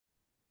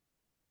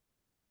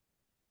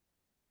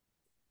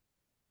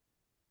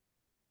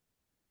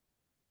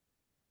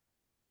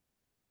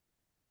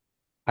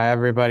Hi,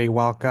 everybody.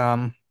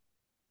 Welcome.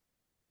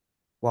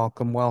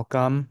 Welcome,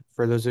 welcome.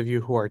 For those of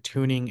you who are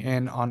tuning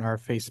in on our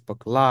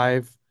Facebook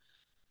Live,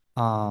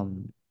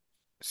 um,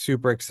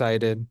 super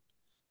excited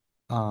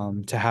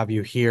to have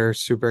you here.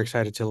 Super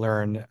excited to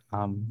learn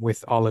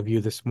with all of you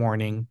this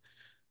morning.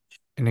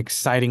 An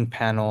exciting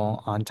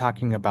panel on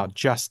talking about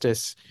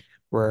justice.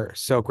 We're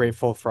so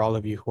grateful for all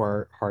of you who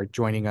are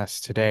joining us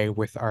today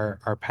with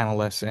our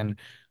panelists, and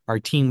our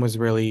team was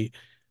really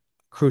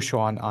crucial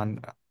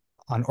on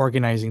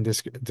organizing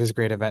this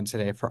great event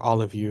today for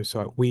all of you.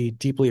 So we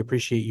deeply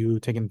appreciate you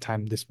taking the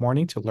time this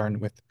morning to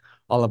learn with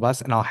all of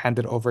us. And I'll hand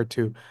it over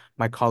to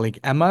my colleague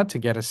Emma to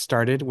get us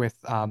started with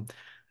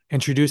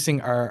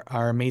introducing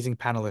our amazing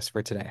panelists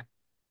for today.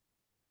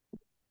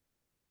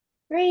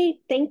 Great.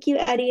 Thank you,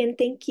 Eddie, and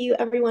thank you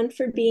everyone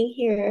for being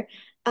here.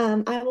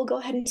 I will go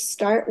ahead and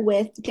start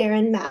with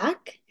Darren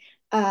Mack.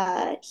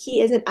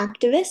 He is an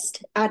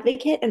activist,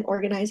 advocate, and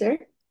organizer.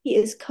 He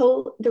is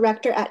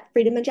co-director at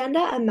Freedom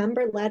Agenda, a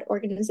member-led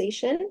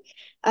organization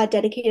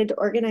dedicated to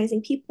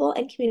organizing people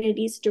and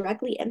communities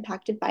directly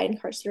impacted by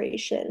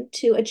incarceration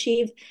to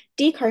achieve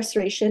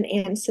decarceration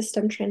and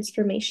system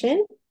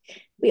transformation.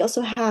 We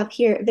also have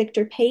here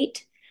Victor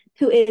Pate,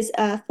 who is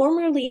a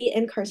formerly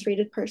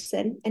incarcerated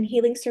person and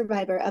healing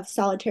survivor of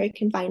solitary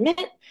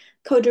confinement,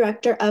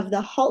 co-director of the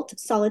HALT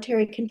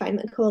Solitary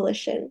Confinement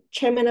Coalition,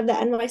 chairman of the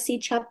NYC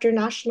Chapter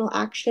National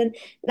Action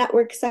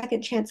Network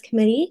Second Chance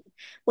Committee,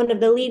 one of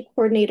the lead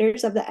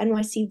coordinators of the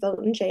NYC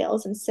Vote in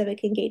Jails and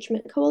Civic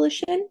Engagement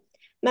Coalition,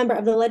 member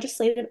of the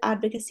legislative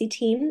advocacy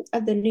team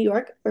of the New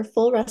York for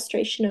Full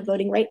Restoration of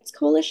Voting Rights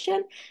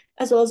Coalition,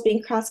 as well as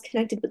being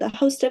cross-connected with a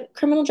host of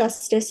criminal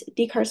justice,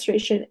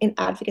 decarceration, and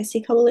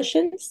advocacy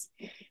coalitions.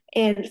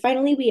 And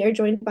finally, we are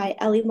joined by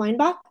Ellie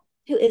Weinbach,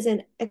 who is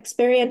an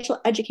experiential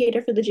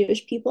educator for the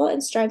Jewish people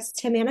and strives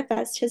to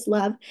manifest his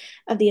love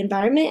of the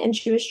environment and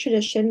Jewish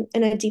tradition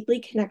in a deeply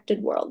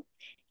connected world.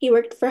 He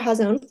worked for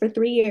Hazon for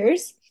 3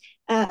 years,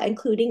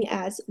 including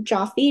as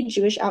Jaffe,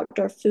 Jewish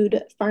Outdoor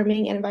Food,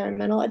 Farming, and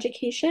Environmental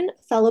Education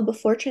Fellow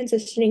before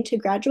transitioning to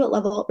graduate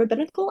level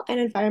Rabbinical and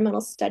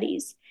Environmental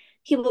Studies.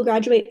 He will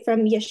graduate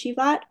from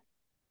Yeshivat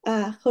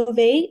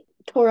Chovei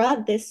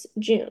Torah this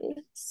June.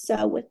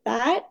 So, with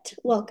that,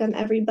 welcome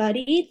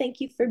everybody. Thank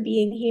you for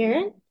being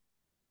here.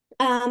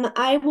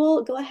 I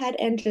will go ahead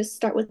and just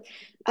start with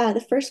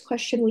the first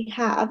question we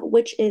have,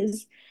 which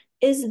is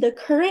the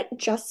current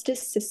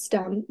justice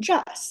system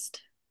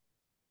just?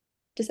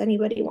 Does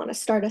anybody want to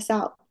start us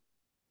out?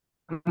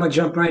 I'm gonna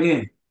jump right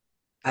in.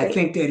 I Great.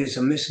 think that is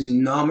a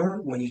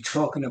misnomer when you're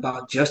talking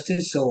about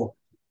justice. So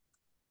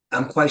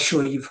I'm quite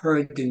sure you've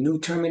heard the new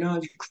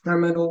terminology,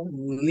 criminal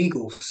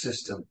legal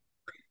system,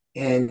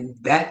 and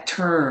that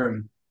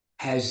term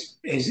is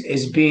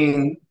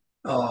being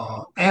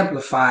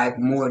amplified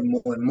more and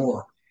more and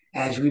more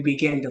as we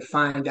begin to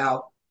find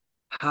out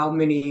how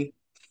many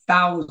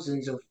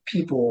thousands of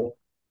people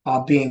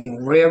are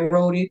being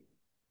railroaded,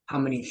 how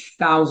many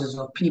thousands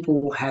of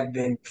people have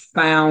been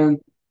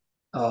found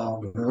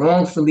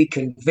wrongfully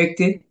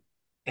convicted,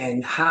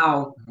 and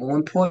how, more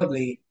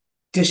importantly,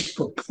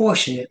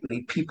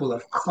 disproportionately people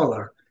of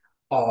color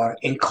are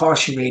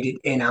incarcerated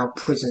in our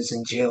prisons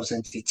and jails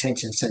and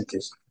detention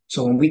centers.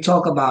 So when we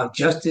talk about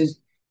justice,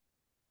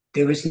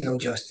 there is no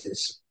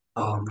justice.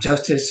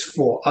 Justice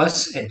for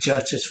us and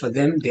justice for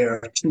them. There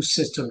are two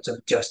systems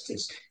of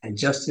justice, and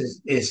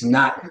justice is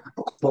not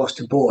across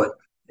the board,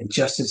 and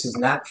justice is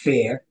not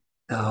fair.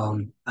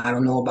 I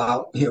don't know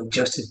about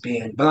justice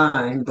being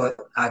blind, but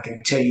I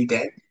can tell you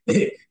that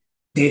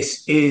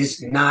this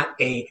is not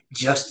a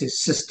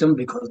justice system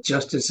because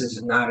justice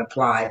is not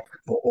applied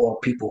for all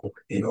people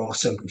in all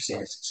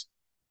circumstances.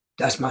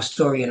 That's my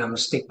story, and I'm gonna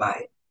stick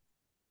by it.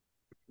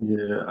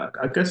 Yeah,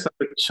 I guess I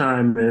could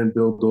chime in,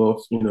 build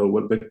off,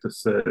 what Victor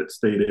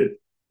stated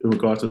in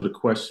regards to the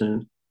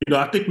question.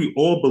 I think we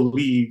all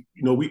believe,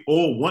 we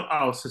all want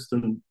our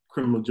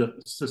criminal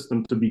justice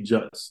system to be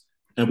just,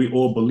 and we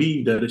all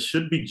believe that it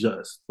should be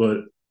just. But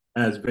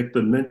as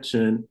Victor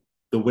mentioned,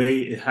 the way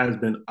it has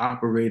been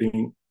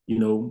operating,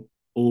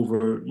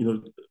 over,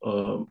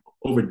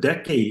 over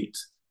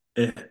decades,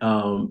 it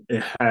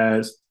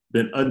has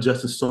been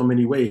unjust in so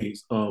many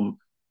ways.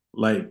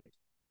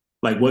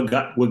 Like what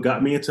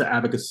got me into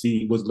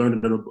advocacy was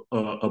learning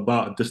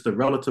about just a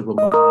relative of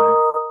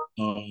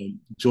mine,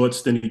 George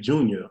Stinney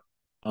Jr.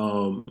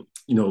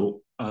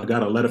 I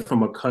got a letter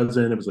from a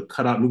cousin. It was a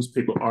cutout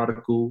newspaper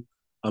article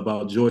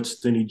about George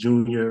Stinney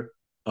Jr.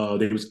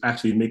 They was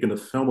actually making a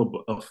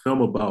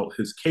film about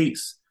his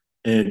case,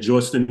 and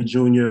George Stinney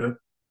Jr.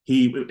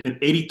 He in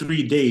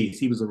 83 days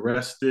he was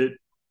arrested,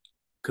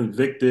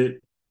 convicted,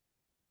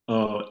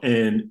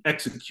 and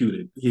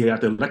executed. He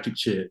got the electric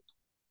chair,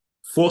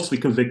 falsely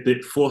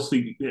convicted,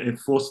 falsely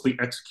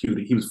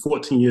executed. He was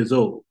 14 years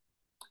old.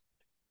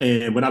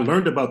 And when I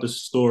learned about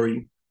this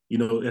story,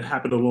 it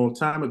happened a long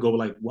time ago.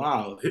 Like,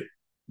 wow,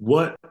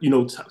 what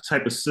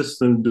type of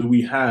system do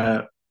we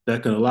have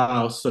that can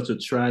allow such a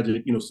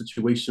tragic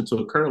situation to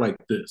occur like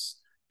this?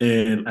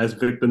 And as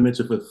Victor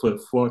mentioned, for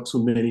far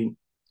too many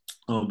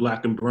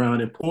Black and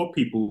brown and poor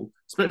people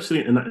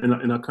especially in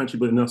our country,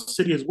 but in our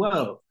city as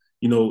well.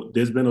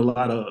 There's been a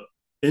lot of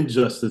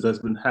injustice that's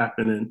been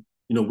happening,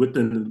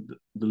 within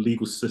the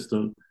legal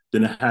system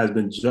than it has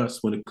been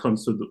just when it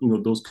comes to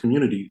those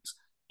communities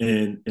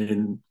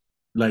and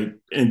like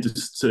and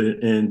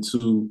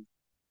to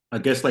I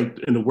guess like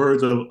in the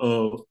words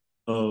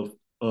of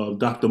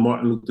Dr.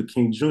 Martin Luther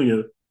King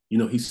Jr.,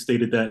 he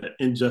stated that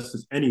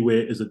injustice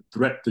anywhere is a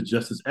threat to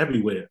justice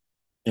everywhere.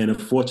 And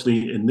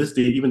unfortunately, in this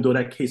day, even though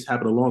that case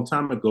happened a long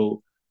time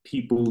ago,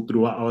 people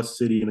throughout our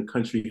city and the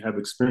country have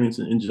experienced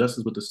an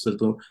injustice with the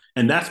system,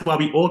 and that's why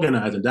we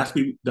organize and that's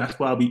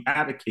why we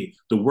advocate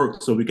the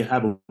work so we can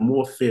have a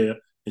more fair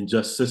and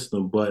just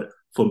system. But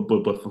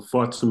for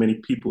far too many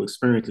people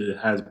experience it, it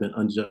has been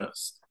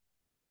unjust.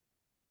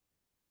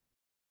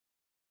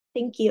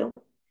 Thank you.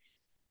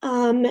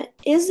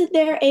 Is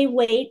there a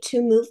way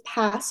to move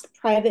past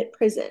private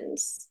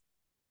prisons?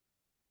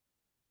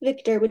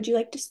 Victor, would you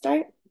like to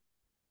start?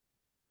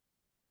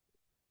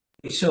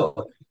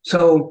 Sure.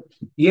 So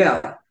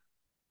yeah,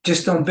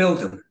 just don't build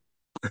them.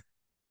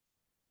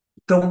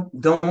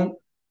 Don't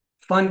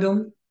fund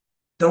them.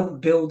 Don't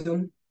build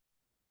them.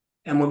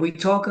 And when we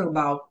talking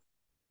about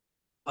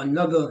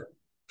another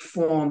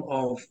form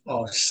of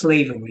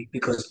slavery,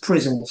 because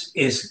prisons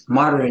is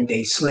modern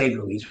day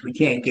slavery, we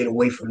can't get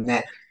away from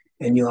that.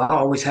 And I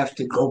always have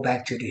to go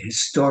back to the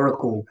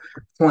historical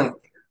point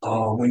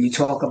when you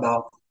talk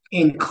about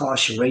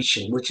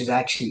incarceration, which is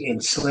actually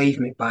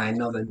enslavement by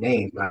another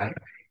name, right?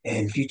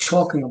 And if you're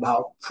talking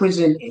about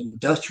prison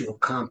industrial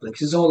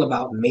complex, it's all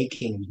about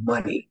making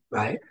money,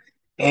 right?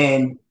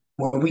 And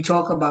when we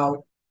talk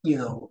about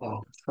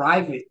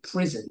private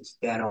prisons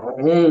that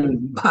are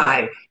owned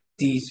by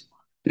these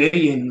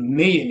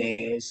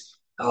millionaires,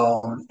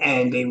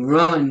 and they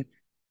run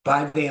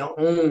by their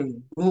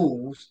own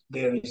rules.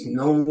 There is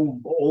no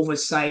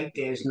oversight,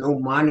 there's no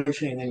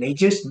monitoring, and they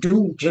just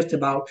do just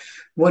about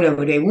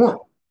whatever they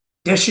want.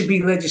 There should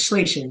be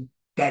legislation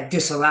that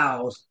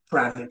disallows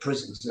private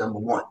prisons, number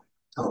one.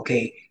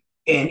 Okay.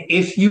 And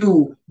if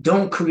you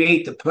don't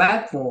create the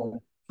platform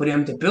for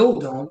them to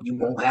build on, you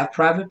won't have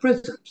private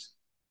prisons.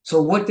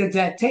 So, what does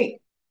that take?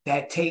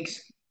 That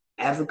takes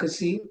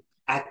advocacy,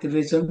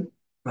 activism,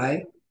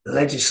 right?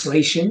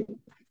 Legislation,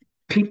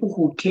 people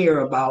who care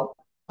about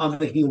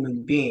other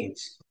human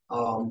beings,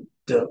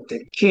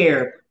 the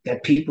care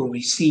that people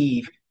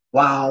receive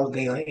while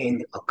they are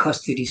in a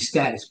custody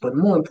status. But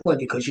more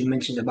importantly, because you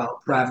mentioned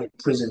about private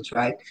prisons,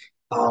 right?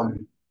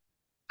 Um,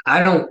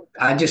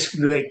 I just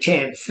really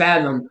can't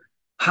fathom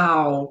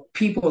how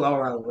people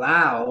are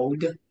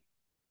allowed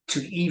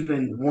to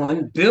even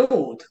one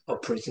build a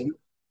prison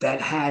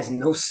that has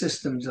no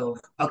systems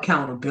of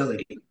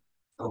accountability.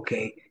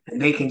 Okay,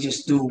 and they can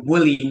just do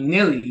willy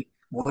nilly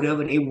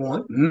whatever they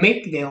want,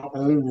 make their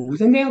own rules,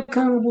 and they're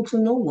accountable to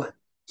no one.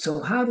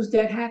 So how does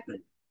that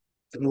happen?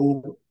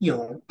 Through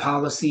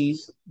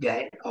policies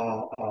that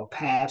are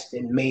passed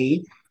and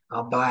made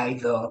by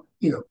the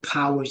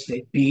powers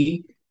that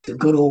be, the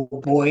good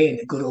old boy and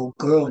the good old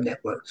girl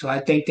network. So I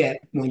think that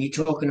when you're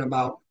talking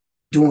about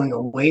doing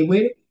away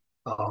with it,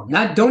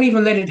 not don't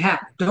even let it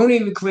happen. Don't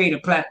even create a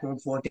platform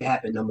for it to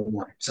happen. Number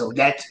one. So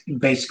that's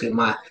basically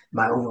my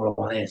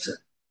overall answer.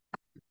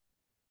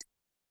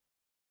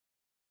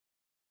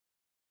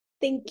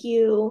 Thank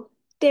you.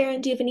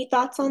 Darren, do you have any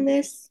thoughts on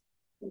this?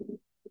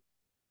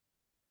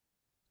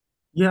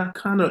 Yeah, I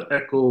kind of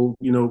echo,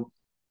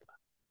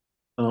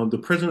 the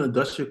prison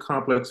industrial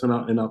complex in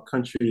our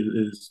country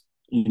is,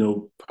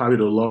 probably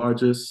the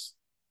largest,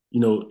 in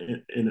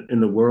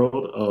the world.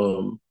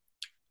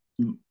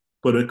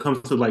 But when it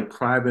comes to like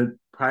private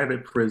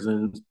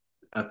prisons,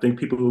 I think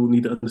people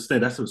need to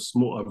understand that's a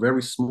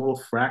very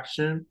small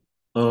fraction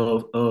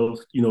of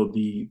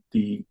the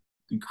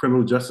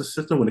criminal justice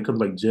system when it comes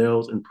to like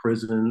jails and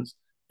prisons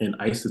and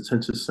ICE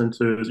detention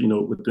centers,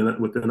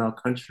 within our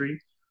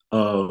country.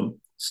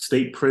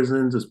 State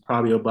prisons is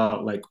probably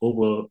about like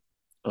over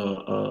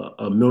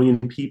a million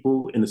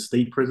people in the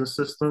state prison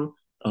system.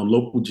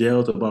 Local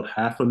jails about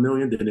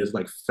 500,000. Then there's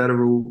like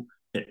federal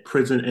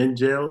prison and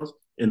jails.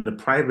 And the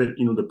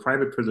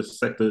private prison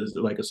sector is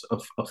like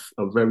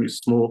a very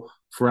small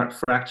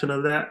fraction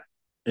of that.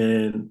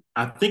 And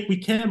I think we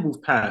can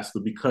move past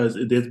it because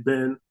there's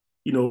been,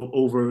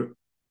 over,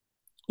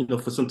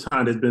 for some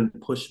time, there's been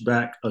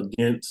pushback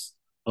against,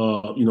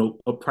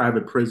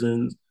 private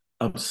prisons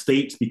of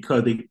states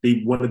because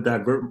they want to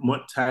divert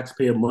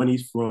taxpayer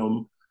monies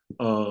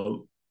uh,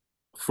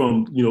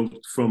 from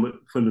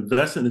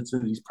investing into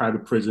these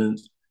private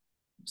prisons.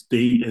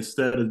 They,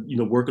 instead of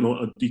working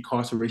on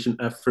decarceration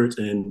efforts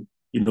and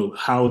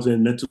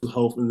housing, mental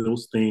health, and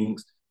those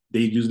things, they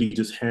usually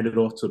just hand it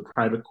off to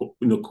private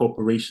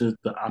corporations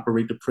to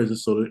operate the prison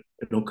so that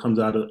it comes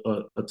out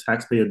of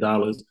taxpayer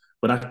dollars.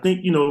 But I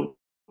think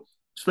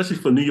especially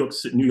for New York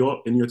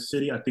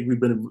City, I think we've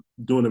been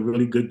doing a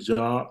really good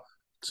job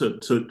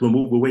to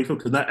move away from,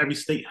 because not every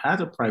state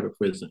has a private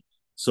prison.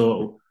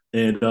 So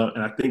and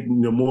I think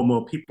more and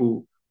more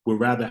people would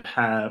rather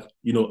have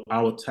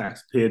our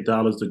taxpayer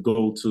dollars to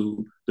go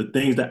to the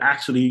things that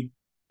actually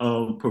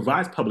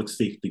provides public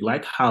safety,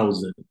 like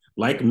housing,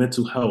 like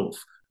mental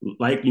health,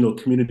 like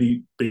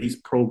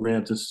community-based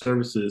programs and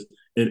services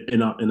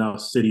in our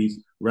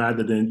cities,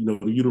 rather than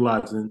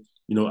utilizing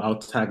our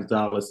tax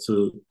dollars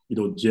to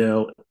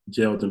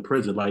jails and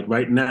prison. Like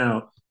right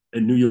now,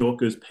 and New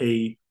Yorkers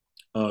pay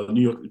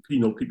New York,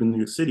 people in New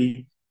York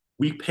City,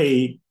 we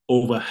pay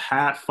over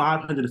half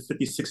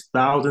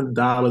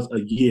 $556,000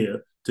 a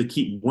year to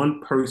keep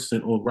one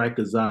person on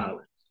Rikers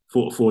Island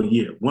for a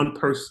year. One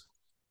person,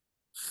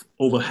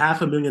 over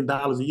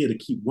 $500,000 a year to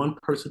keep one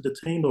person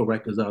detained on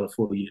Rikers Island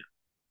for a year.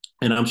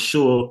 And I'm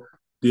sure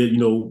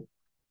that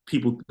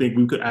people think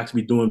we could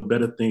actually be doing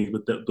better things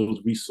with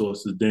those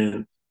resources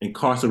than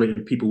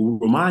incarcerating people. Who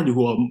remind you,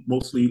 who are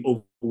mostly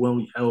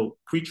overwhelmingly held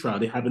pretrial.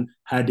 They haven't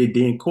had their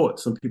day in court.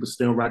 Some people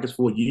stay on Rikers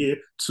for a year,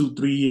 2,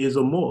 3 years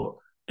or more.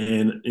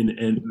 And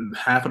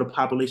half of the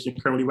population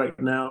currently right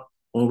now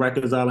on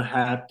Rikers Island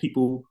have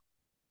people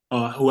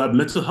who have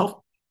mental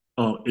health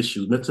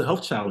issues, mental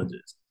health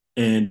challenges,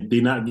 and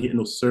they're not getting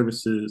those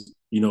services,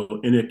 in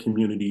their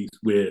communities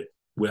where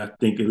I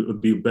think it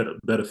would be a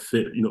better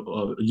fit,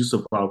 use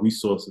of our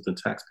resources and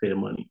taxpayer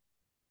money.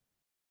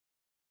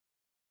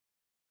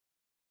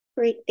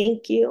 Great,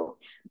 thank you.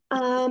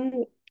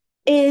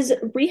 Is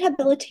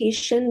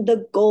rehabilitation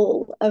the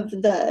goal of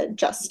the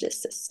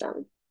justice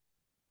system?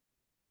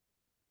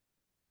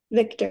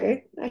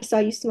 Victor, I saw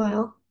you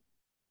smile.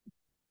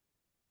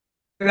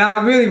 And I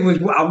really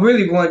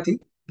wanted to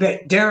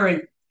let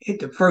Darren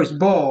hit the first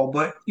ball,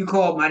 but you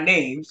called my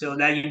name, so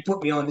now you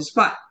put me on the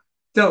spot.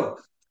 So,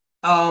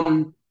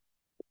 um,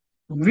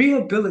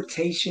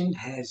 rehabilitation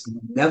has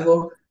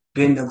never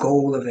been the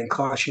goal of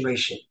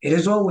incarceration. It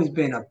has always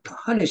been a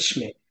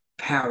punishment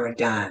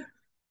paradigm.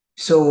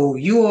 So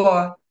you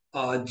are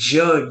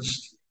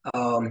judged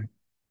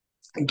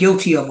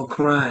guilty of a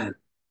crime,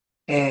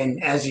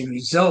 and as a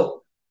result,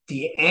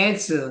 the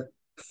answer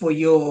for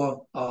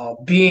your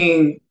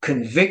being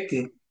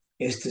convicted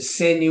is to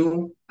send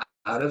you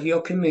out of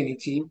your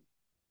community,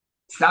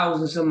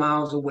 thousands of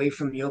miles away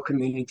from your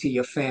community,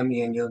 your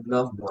family, and your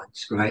loved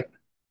ones, right?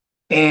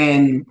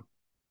 And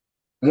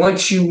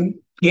once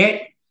you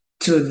get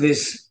to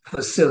this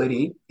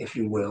facility, if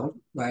you will,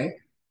 right,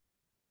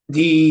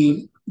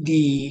 the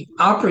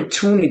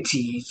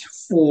opportunities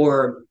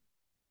for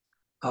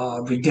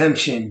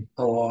redemption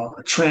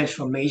or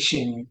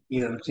transformation,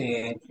 you know what I'm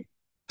saying?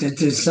 The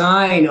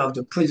design of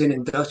the prison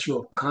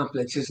industrial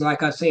complex is,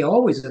 like I say,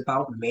 always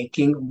about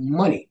making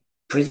money.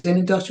 Prison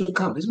industrial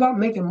complex is about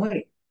making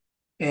money.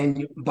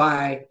 And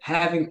by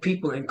having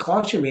people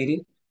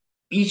incarcerated,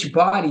 each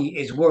body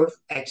is worth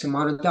X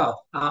amount of dollars.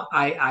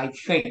 I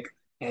think,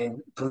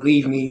 and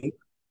believe me,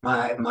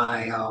 my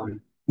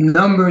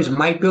numbers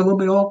might be a little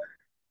bit off.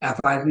 If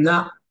I'm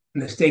not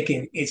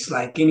mistaken, it's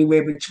like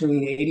anywhere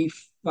between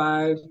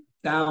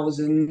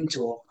 85,000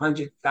 to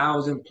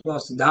 100,000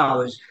 plus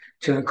dollars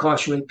to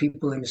incarcerate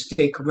people in the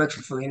state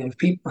correction facility. And if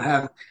people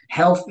have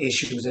health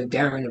issues, and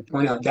Darren had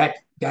pointed out that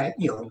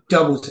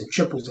doubles and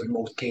triples in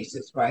most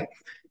cases, right?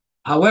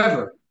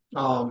 However,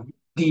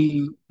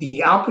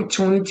 the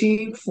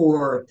opportunity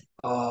for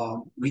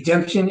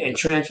redemption and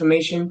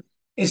transformation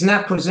is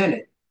not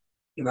presented,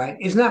 right?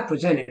 It's not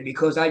presented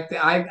because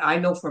I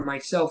know for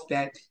myself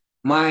that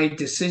my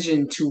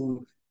decision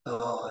to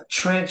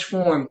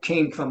transform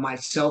came from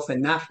myself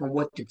and not from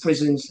what the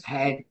prisons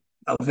had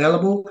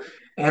available.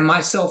 And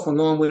myself,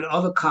 along with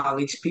other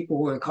colleagues, people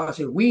who are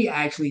incarcerated, we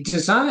actually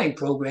designed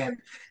programs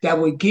that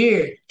were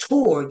geared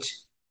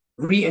towards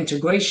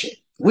reintegration.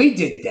 We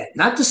did that,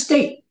 not the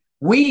state.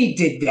 We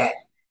did that,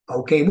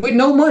 okay, with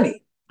no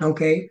money,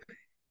 okay?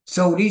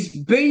 So these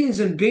billions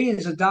and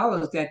billions of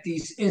dollars that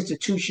these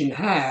institutions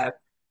have,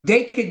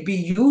 they could be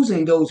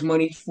using those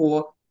monies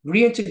for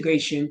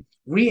reintegration,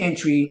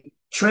 reentry,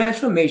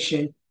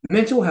 transformation,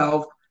 mental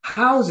health,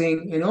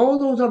 housing, and all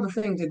those other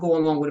things that go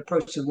along with a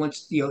person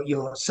once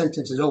your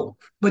sentence is over.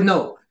 But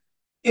no,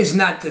 it's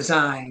not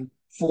designed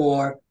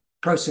for a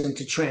person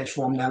to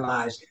transform their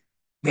lives.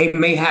 They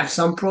may have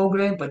some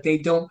program, but they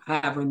don't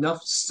have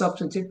enough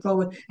substantive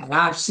program. And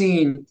I've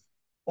seen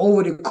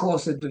over the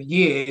course of the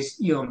years,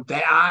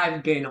 that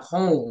I've been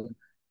home,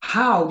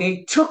 how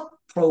they took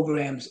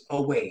programs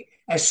away,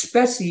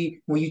 especially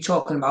when you're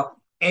talking about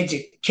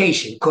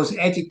education, because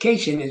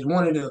education is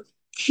one of the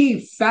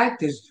key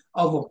factors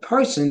of a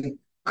person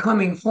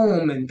coming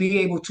home and be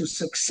able to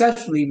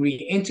successfully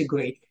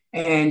reintegrate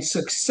and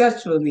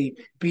successfully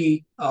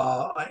be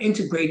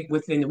integrated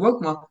within the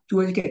work market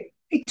to educate.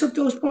 They took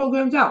those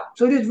programs out.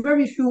 So there's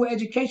very few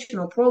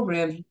educational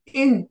programs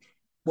in,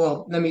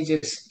 well, let me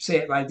just say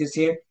it like this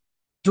here.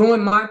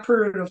 During my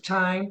period of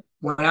time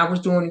when I was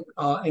doing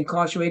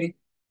incarcerated,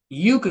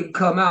 you could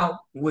come out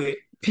with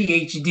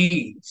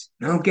PhDs,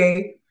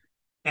 okay?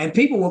 And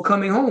people were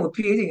coming home with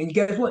PhDs, and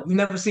guess what? You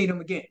never see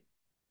them again.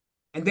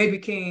 And they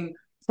became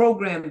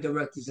program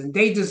directors, and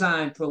they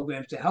designed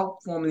programs to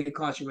help formerly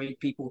incarcerated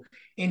people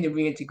in the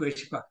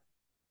reintegration process.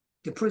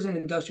 The prison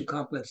industrial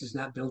complex is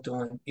not built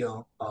on,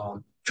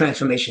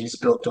 transformation. It's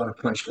built on a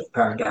punishment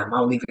paradigm.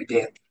 I'll leave it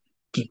there.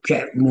 Keep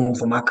moving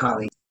for my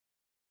colleagues.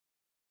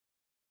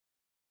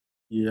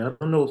 Yeah, I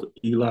don't know if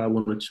Eli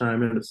want to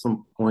chime in at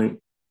some point,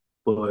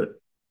 but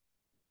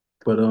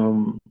but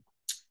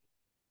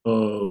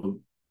uh,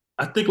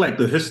 I think like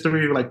the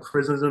history of like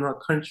prisons in our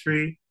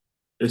country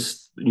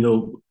is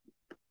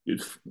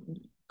it's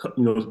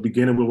it's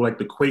beginning with like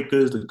the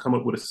Quakers to come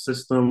up with a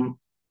system,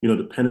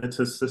 the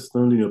penitent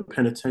system,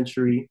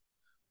 penitentiary.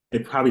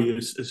 It's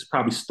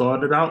probably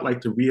started out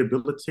like to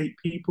rehabilitate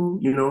people,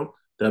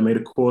 that may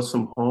have caused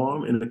some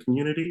harm in the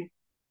community,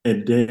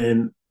 and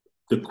then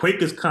the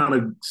Quakers kind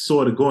of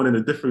sort of going in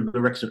a different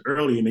direction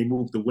early, and they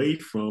moved away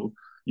from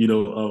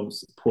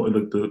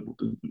supporting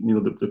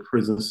the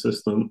prison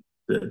system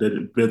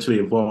that eventually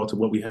evolved to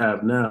what we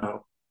have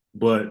now.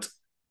 But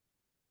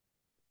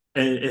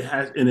it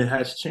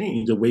has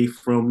changed away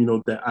from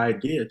that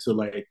idea to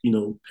like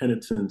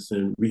penitence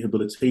and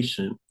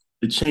rehabilitation.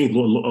 It changed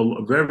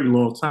a very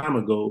long time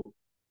ago,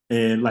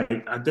 and like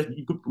I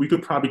think we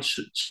could probably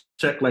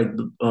check like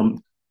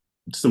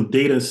some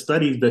data and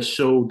studies that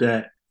show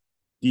that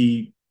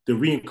the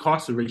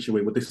reincarceration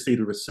rate, what they say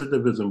the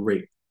recidivism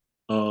rate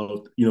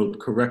of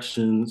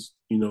corrections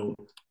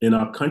in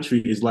our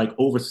country is like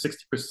over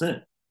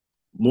 60%.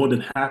 More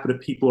than half of the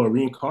people are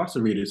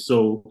reincarcerated.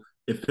 So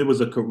if it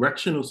was a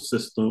correctional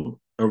system,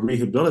 a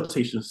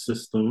rehabilitation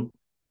system,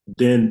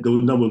 then the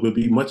number would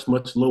be much,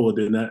 much lower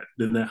than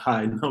that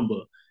high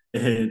number.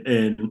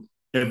 And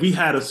if we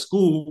had a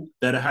school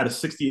that had a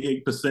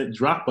 68%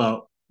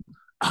 dropout,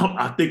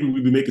 I think we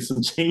would be making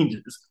some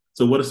changes.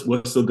 So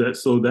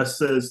that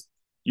says,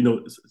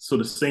 so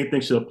the same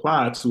thing should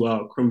apply to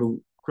our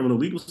criminal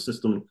legal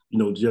system,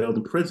 jails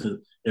and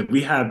prison. If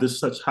we have this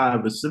such high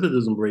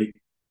recidivism rate,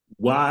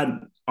 why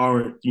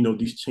aren't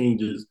these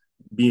changes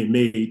being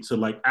made to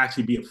like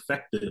actually be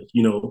effective?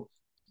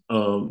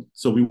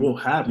 So we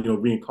won't have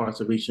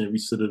reincarceration and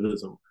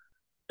recidivism.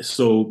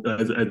 So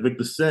as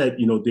Victor said,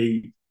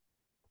 they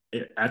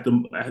at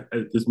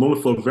this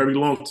moment for a very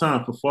long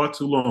time, for far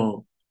too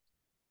long,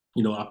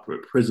 our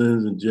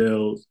prisons and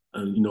jails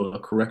and the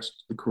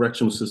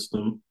correctional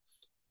system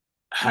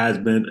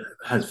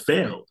has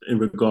failed in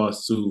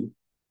regards to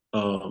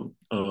um,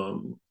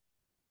 um,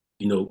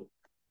 you know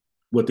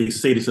what they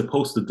say they're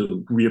supposed to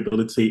do: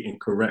 rehabilitate and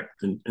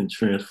correct and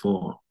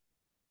transform.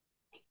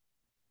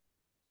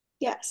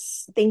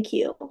 Yes, thank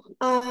you.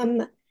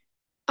 I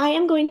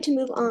am going to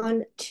move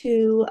on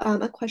to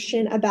a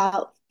question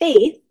about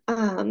faith.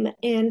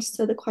 And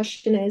so the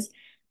question is,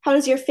 how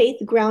does your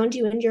faith ground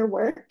you in your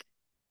work?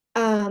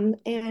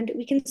 And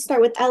we can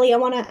start with Ellie. I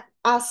want to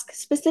ask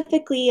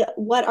specifically,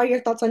 what are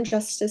your thoughts on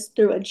justice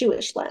through a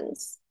Jewish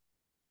lens?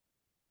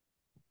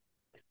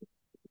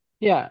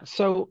 Yeah,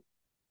 so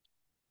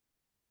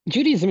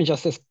Judaism and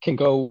justice can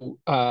go,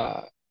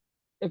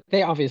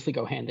 they obviously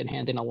go hand in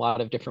hand in a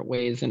lot of different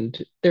ways. And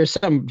there's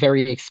some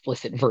very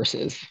explicit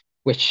verses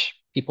which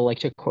people like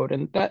to quote,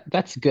 and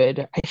that's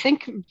good. I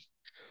think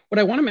what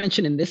I want to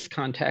mention in this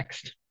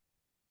context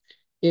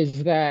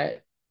is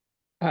that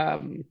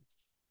um,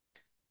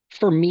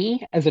 for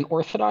me, as an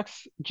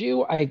Orthodox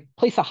Jew, I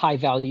place a high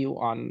value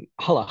on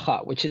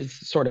halacha, which is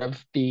sort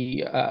of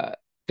the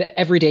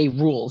everyday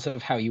rules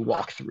of how you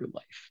walk through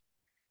life.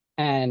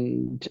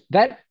 And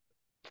that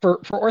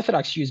for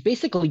Orthodox Jews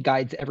basically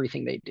guides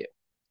everything they do.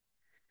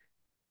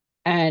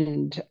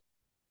 And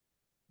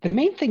the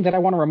main thing that I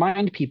want to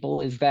remind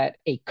people is that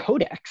a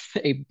codex,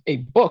 a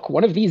book,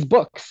 one of these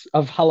books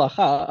of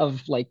halacha,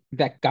 of like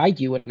that guide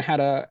you and how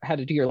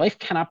to do your life,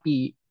 cannot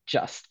be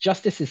just.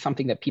 Justice is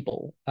something that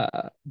people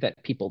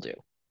do.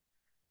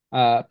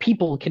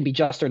 People can be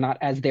just or not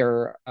as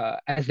they're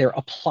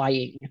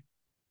applying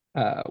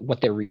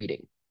what they're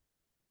reading.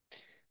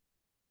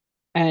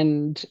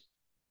 And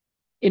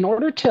in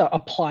order to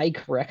apply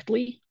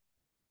correctly,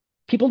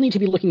 people need to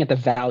be looking at the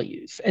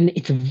values, and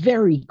it's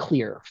very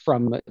clear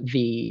from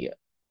the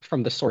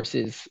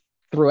sources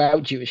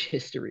throughout Jewish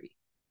history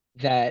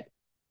that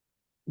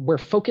we're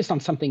focused on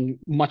something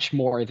much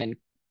more than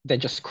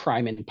just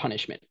crime and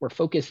punishment. We're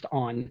focused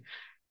on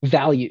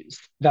values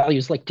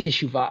like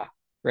teshuvah,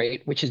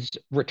 right, which is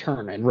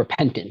return and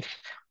repentance,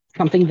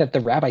 something that the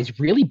rabbis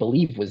really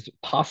believed was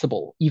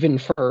possible, even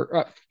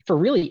for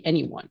really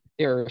anyone.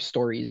 There are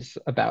stories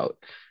about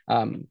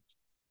um,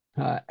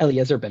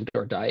 Eliezer ben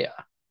Dordaya,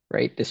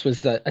 right? This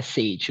was a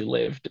sage who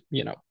lived,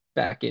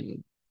 back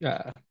in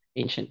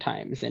ancient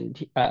times, and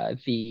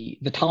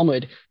the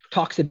Talmud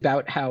talks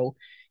about how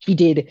he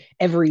did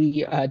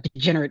every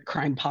degenerate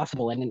crime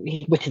possible,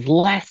 and with his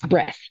last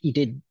breath, he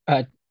did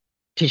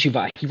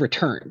teshuvah. He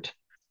returned,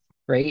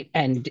 right?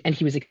 And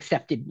he was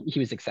accepted. He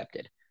was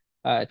accepted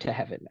to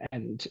heaven.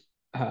 And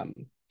um,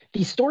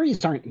 these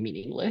stories aren't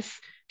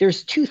meaningless.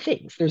 There's two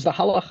things. There's the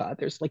halacha.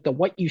 There's like the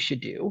what you should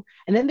do,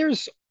 and then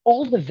there's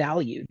all the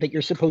value that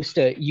you're supposed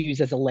to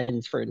use as a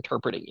lens for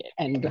interpreting it.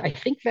 And I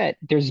think that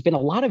there's been a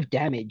lot of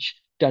damage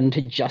done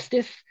to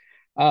justice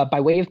by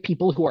way of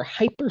people who are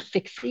hyper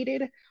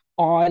fixated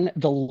on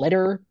the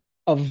letter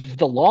of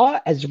the law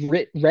as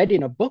read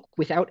in a book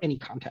without any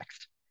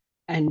context.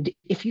 And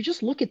if you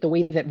just look at the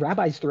way that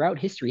rabbis throughout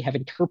history have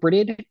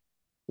interpreted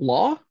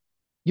law,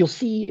 you'll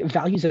see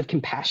values of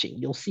compassion,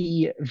 you'll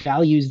see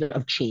values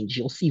of change,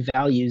 you'll see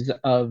values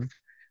of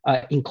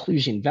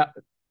inclusion,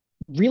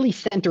 really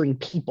centering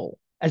people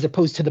as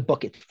opposed to the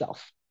book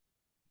itself.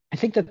 I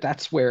think that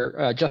that's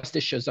where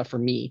justice shows up for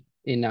me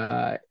in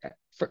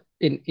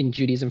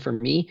Judaism. For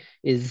me,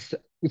 is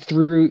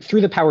through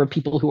the power of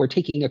people who are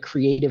taking a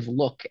creative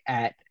look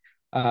at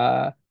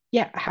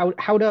yeah,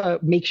 how to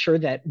make sure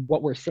that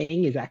what we're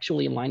saying is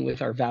actually in line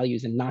with our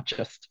values and not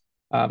just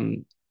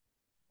um,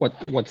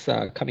 what's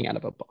coming out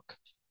of a book.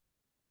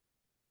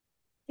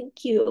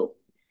 Thank you.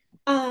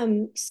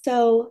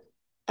 So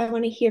I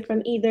want to hear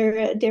from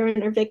either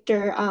Darren or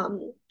Victor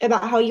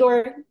about how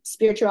your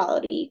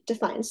spirituality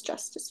defines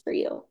justice for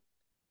you.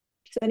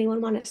 Does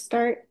anyone want to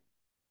start?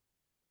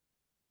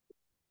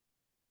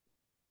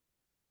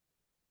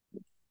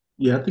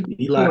 Yeah, I think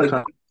Eli.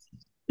 Good.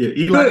 Yeah,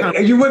 Eli kind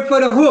Good. You went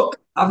for the hook.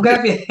 I'm of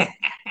glad you. yeah,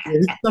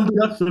 he summed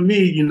it up for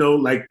me,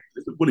 like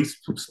what he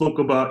spoke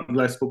about.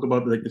 Eli spoke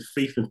about like the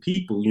faith in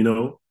people,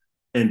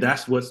 and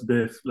that's what's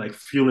been like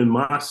fueling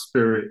my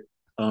spirit.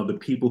 The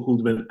people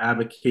who've been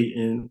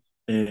advocating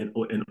and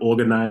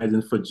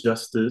organizing for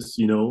justice,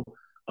 like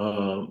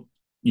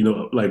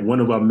one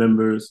of our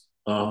members,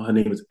 her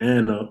name is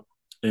Anna,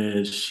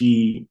 and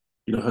she,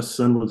 her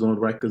son was on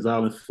Rikers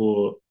Island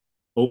for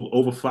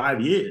over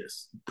 5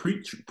 years,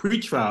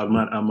 pre-trial,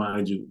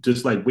 mind you,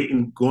 just like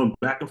waiting, going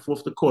back and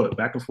forth to court,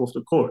 back and forth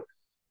to court.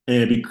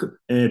 And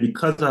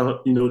because I,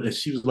 and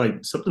she was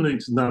like, something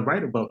is not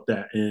right about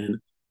that. And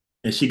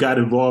she got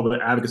involved in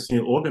advocacy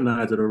and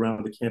organizing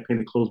around the campaign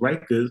to close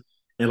Rikers,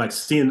 and like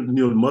seeing,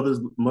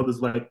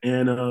 mothers like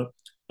Anna,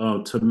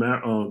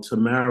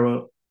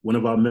 Tamara, one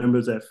of our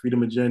members at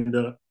Freedom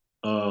Agenda,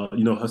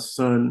 her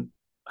son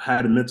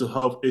had a mental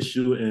health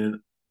issue, and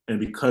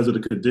because of the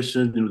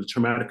conditions, the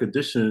traumatic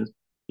conditions,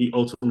 he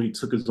ultimately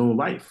took his own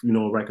life,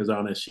 Rikers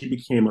Island. And she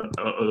became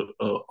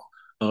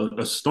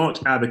a staunch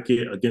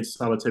advocate against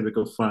solitary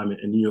confinement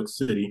in New York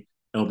City,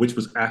 which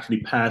was actually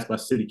passed by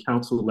City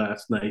Council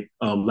last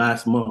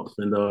month.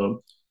 And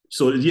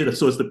so yeah,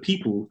 so it's the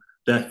people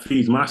that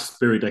feeds my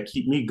spirit, that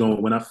keep me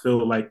going when I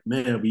feel like,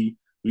 man, we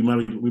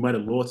might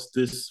have lost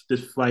this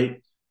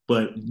fight,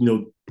 but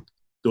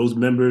those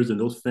members and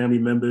those family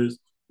members,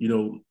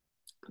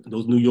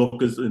 those New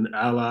Yorkers and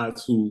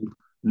allies who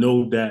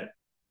know that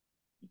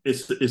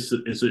it's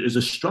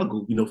a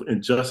struggle,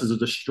 and justice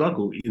is a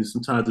struggle, and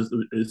sometimes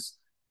it's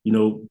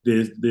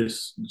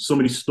there's so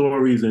many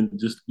stories, and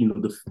just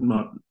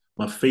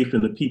my faith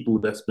in the people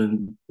that's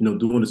been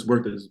doing this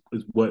work is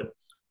what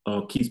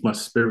keeps my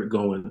spirit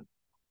going.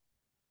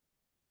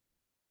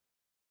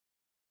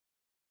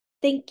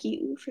 Thank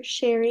you for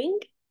sharing.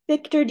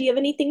 Victor, do you have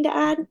anything to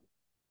add?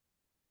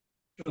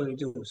 Really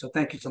do. So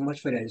thank you so much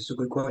for that. It's a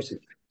good question.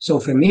 So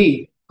for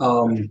me,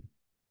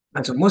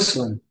 as a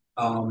Muslim,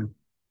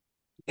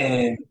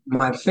 and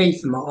my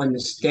faith and my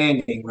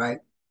understanding, right?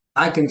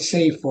 I can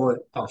say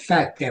for a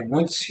fact that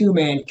once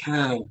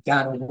humankind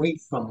got away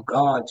from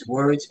God's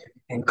words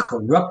and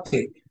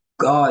corrupted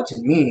God's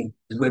meaning,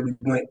 is where we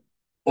went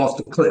off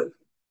the cliff,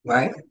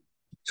 right?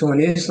 So in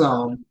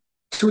Islam,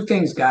 two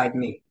things guide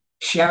me: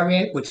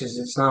 Shariat, which is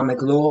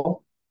Islamic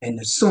law, and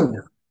the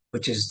Sunnah,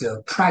 which is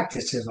the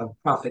practices of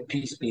Prophet,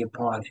 peace be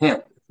upon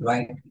him,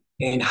 right?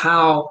 And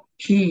how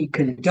he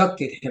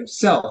conducted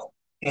himself,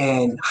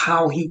 and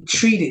how he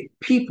treated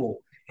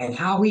people, and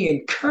how he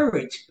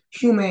encouraged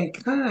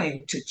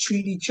humankind to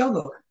treat each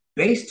other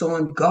based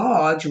on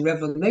God's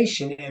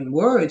revelation and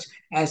words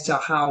as to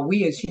how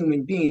we as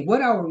human beings,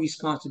 what our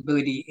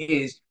responsibility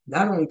is,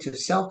 not only to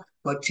self,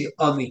 but to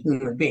other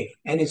human beings.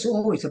 And it's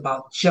always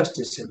about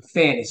justice and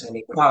fairness and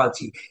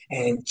equality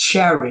and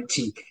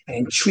charity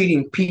and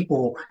treating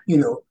people,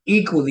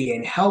 equally,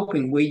 and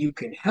helping where you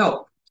can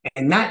help,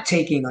 and not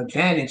taking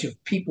advantage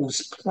of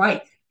people's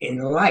plight in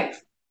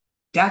life.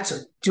 That's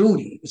a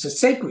duty. It's a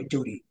sacred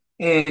duty.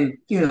 And,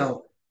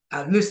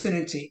 I'm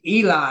listening to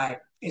Eli.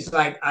 It's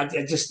like I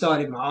just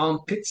started, my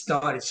armpit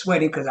started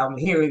sweating because I'm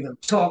hearing them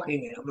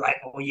talking, and I'm like,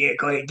 oh, yeah,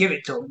 go ahead, give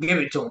it to him, give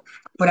it to him.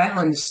 But I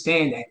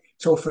understand that.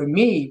 So for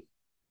me,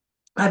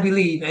 I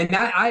believe, and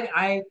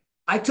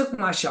I took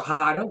my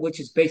shahada,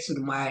 which is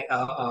basically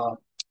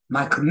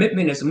my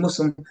commitment as a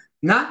Muslim,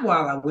 not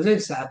while I was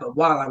inside, but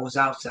while I was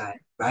outside,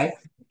 right?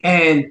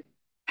 And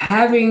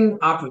having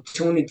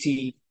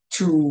opportunity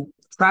to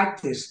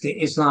practice the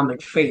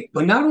Islamic faith,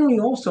 but not only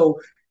also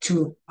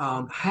to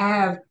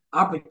have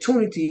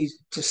opportunities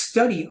to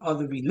study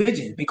other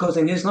religions, because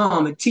in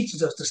Islam it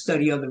teaches us to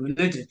study other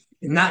religions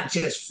and not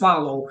just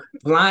follow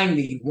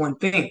blindly one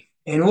thing.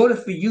 In order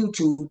for you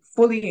to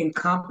fully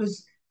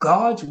encompass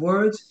God's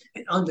words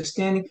and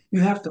understanding, you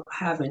have to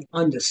have an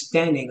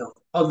understanding of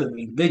other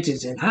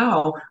religions and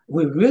how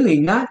we're really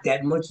not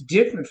that much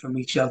different from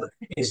each other.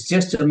 It's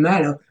just a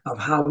matter of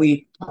how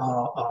we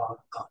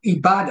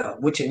ibadah,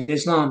 which in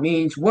Islam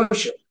means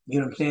worship. You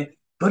know what I'm saying?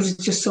 But it's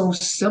just so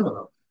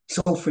similar.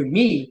 So for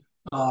me,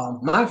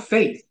 my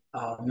faith,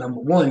 number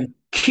one,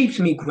 keeps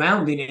me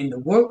grounded in the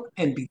work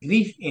and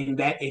belief in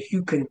that if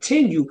you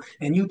continue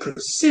and you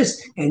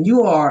persist and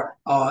you are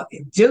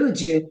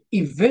diligent,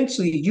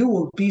 eventually you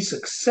will be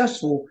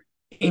successful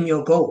in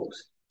your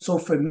goals. So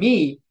for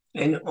me,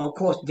 and of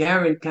course,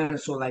 Darren kind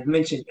of sort of like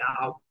mentioned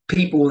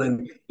people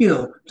and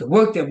the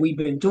work that we've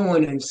been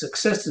doing and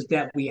successes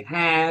that we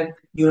have.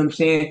 You know what I'm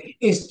saying?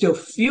 It's the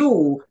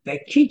fuel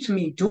that keeps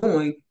me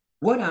doing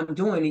what I'm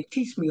doing. It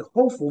keeps me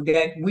hopeful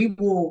that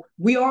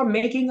we are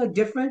making a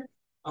difference,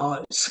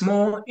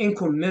 small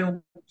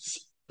incremental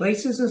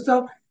places and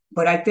stuff.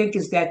 But I think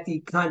it's that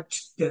the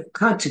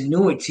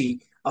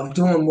continuity of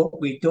doing what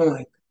we're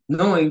doing,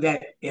 knowing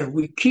that if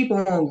we keep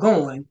on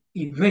going,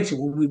 eventually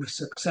we'll be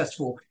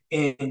successful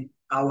in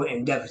our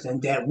endeavors,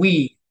 and that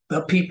we,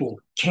 the people,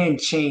 can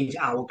change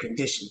our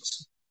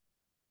conditions.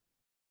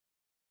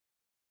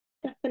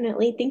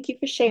 Definitely. Thank you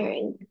for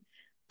sharing.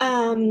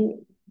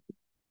 Um,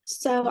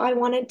 so I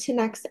wanted to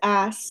next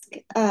ask,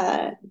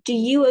 do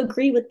you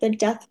agree with the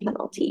death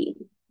penalty?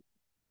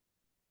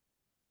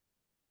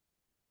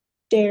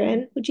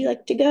 Darren, would you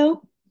like to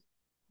go?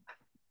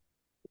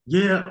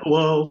 Yeah,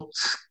 well,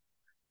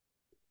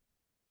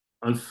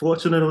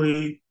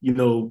 unfortunately,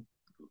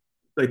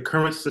 the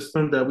current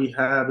system that we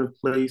have in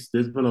place,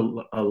 there's been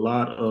a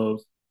lot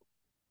of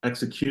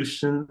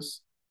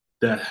executions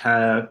that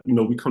have,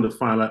 we come to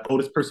find like, oh,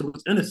 this person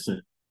was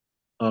innocent.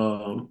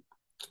 Um,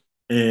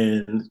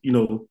 and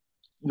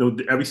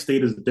every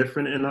state is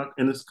different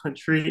in this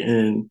country,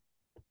 and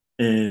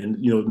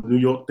New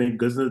York, thank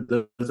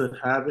goodness, doesn't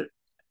have it.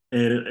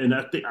 And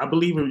I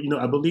believe in,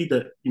 I believe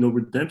that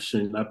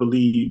redemption. I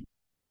believe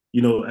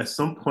at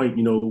some point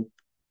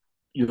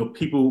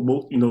people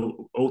most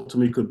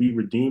ultimately could be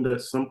redeemed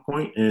at some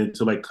point, and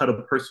to like cut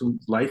a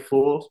person's life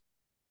off.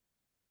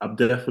 I'm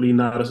definitely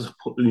not a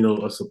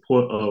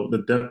support of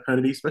the death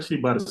penalty, especially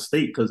by the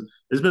state, because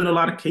there's been a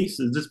lot of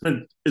cases.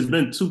 It's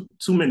been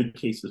too many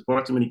cases,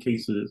 far too many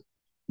cases,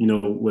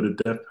 where the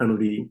death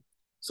penalty,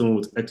 someone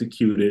was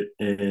executed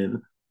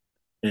and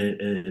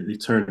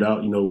it turned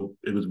out,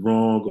 it was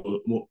wrong,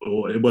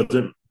 or it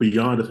wasn't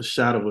beyond a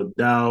shadow of a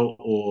doubt,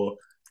 or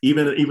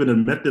even the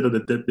method of the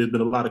death. There's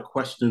been a lot of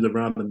questions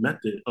around the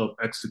method of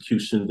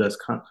execution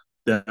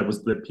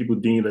that people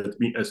deemed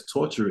as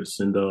torturous,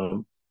 and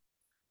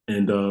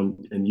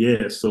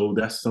yeah, so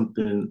that's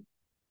something,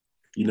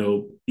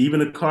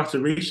 even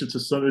incarceration to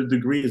some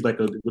degree is like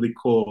what they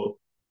call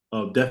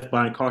death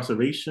by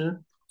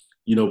incarceration.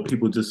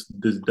 People just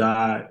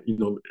die,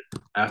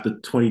 after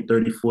 20,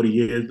 30, 40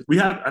 years.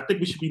 I think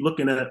we should be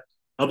looking at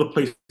other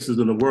places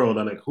in the world,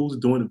 like who's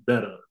doing it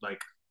better, like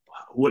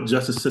what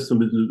justice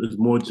system is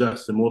more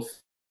just and more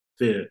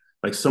fair.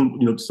 Like some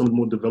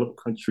more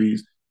developed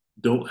countries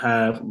don't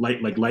have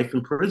like life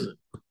in prison.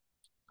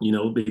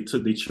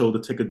 They chose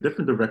to take a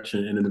different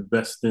direction and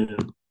invest in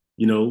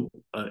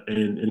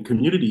in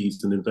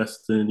communities, and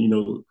invest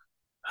in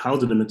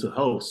housing and mental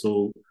health.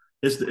 So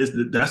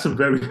that's a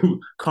very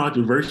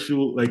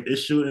controversial like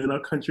issue in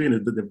our country,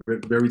 and there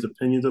varies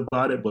opinions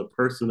about it. But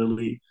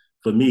personally,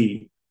 for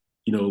me,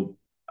 you know,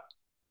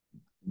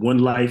 one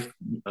life,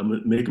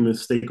 make a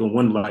mistake on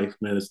one life,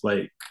 man, it's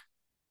like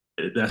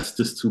that's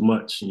just too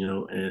much,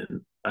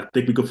 And I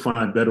think we could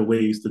find better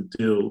ways to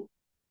deal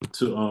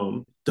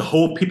to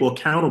hold people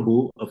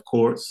accountable, of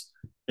course,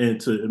 and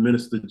to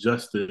administer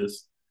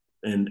justice.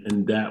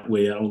 And that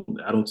way,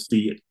 I don't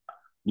see it,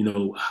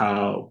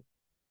 how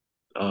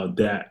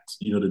that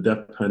the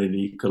death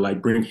penalty could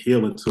like bring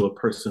healing to a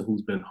person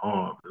who's been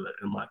harmed,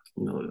 in my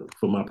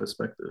from my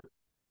perspective.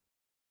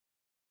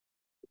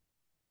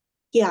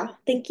 Yeah,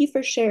 thank you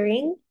for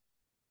sharing.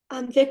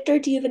 Victor,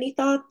 do you have any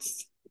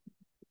thoughts?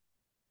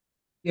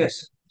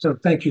 Yes. So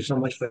thank you so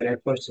much for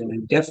that question.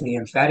 And definitely,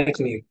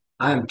 emphatically,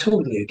 I am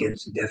totally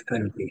against the death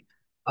penalty.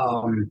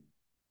 Um,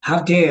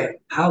 how dare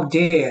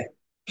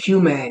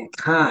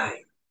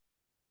humankind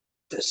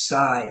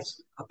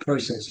decides a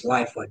person's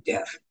life or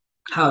death?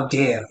 How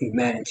dare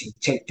humanity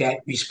take that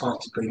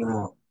responsibility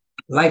on?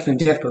 Life and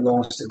death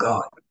belongs to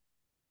God.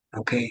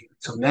 Okay,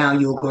 so now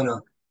you're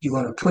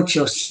gonna put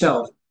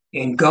yourself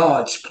in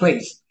God's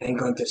place and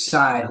gonna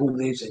decide who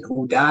lives and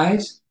who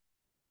dies.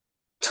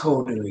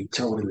 Totally,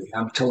 totally.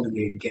 I'm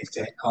totally against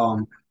that.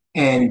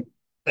 And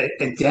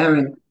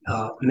Darren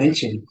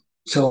mentioned.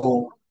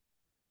 So,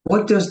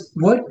 what does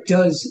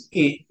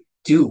it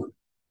do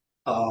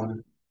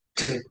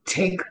to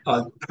take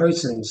a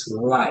person's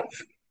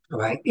life,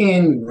 right,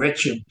 in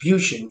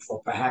retribution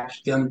for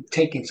perhaps them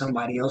taking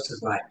somebody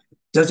else's life?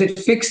 Does it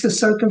fix the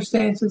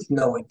circumstances?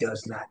 No, it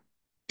does not.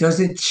 Does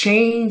it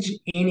change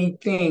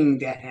anything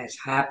that has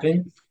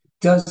happened?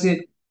 Does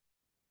it?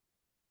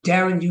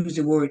 Darren used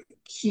the word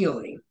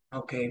healing.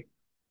 Okay.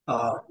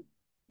 Uh,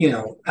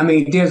 I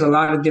mean, there's a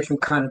lot of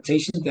different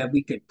connotations that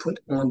we could put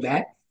on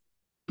that,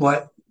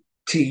 but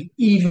to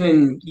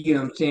even, what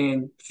I'm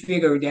saying,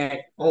 figure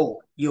that,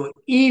 oh, you're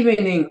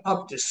evening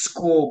up the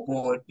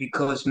scoreboard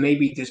because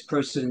maybe this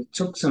person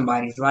took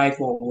somebody's life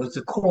or was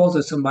the cause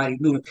of somebody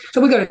losing. So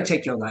we're going to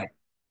take your life.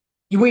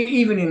 We're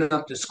evening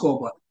up the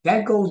scoreboard.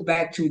 That goes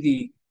back to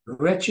the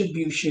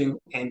retribution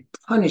and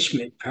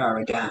punishment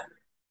paradigm.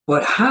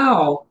 But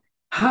how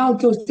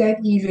does that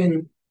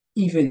even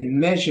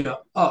measure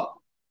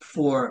up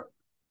for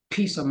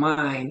peace of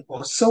mind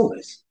or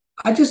solace?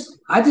 I just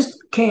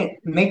can't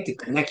make the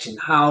connection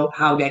how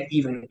that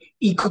even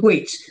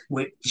equates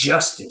with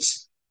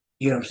justice.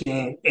 You know what I'm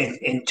saying?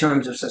 In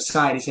terms of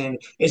society, saying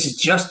it's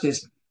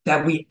justice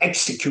that we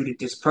executed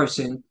this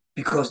person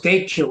because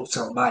they killed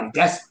somebody.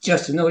 That's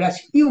justice. No, that's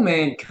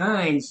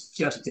humankind's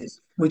justice,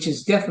 which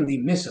is definitely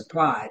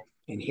misapplied.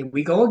 And here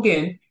we go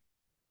again,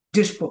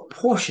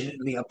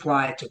 disproportionately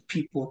applied to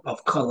people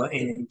of color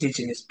and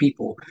indigenous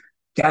people.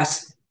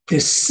 That's the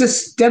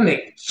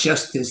systemic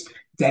justice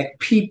that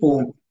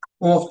people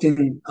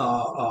often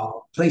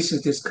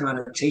places this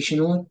connotation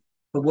on.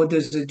 But what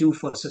does it do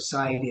for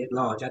society at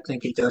large? I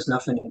think it does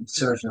nothing and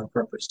serves no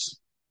purpose.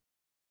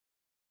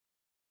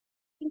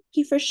 Thank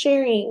you for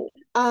sharing.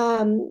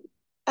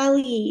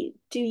 Ellie,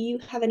 do you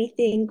have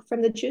anything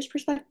from the Jewish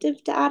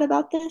perspective to add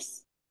about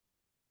this?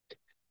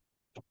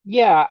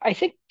 Yeah, I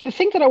think the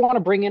thing that I want to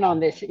bring in on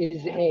this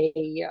is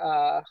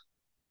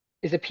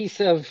a piece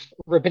of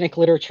rabbinic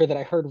literature that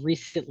I heard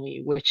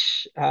recently,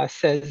 which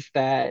says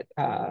that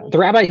the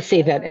rabbis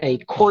say that a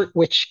court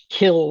which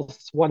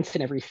kills once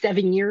in every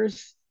 7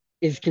 years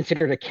is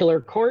considered a killer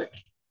court.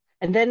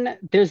 And then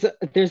there's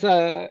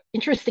a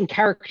interesting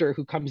character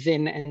who comes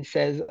in and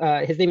says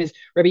his name is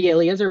Rabbi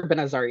Eliezer ben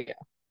Azariah,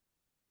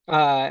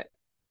 uh,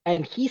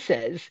 and he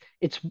says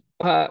it's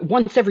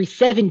once every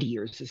 70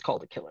 years is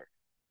called a killer.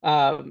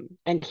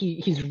 And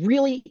he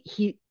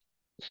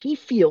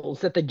feels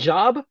that the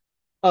job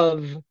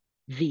of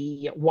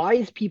the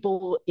wise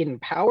people in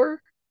power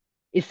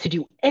is to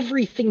do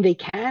everything they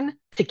can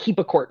to keep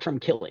a court from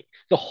killing.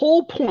 The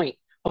whole point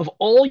of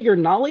all your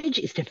knowledge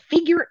is to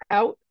figure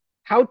out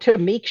how to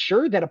make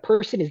sure that a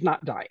person is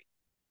not dying.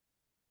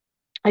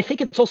 I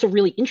think it's also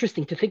really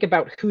interesting to think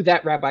about who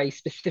that rabbi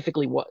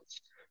specifically was.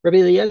 Rabbi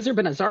Eliezer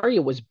ben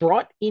Azariah was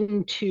brought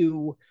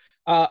into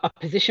a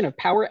position of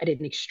power at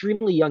an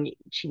extremely young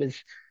age. He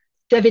was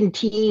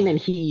 17 and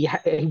he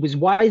was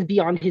wise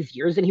beyond his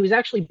years, and he was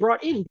actually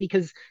brought in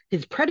because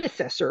his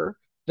predecessor,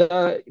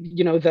 the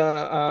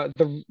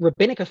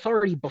rabbinic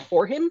authority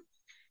before him,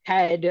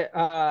 had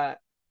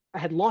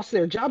lost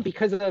their job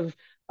because of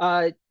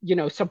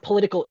some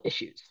political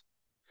issues.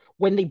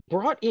 When they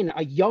brought in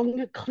a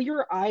young,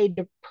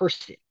 clear-eyed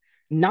person,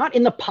 not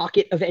in the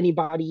pocket of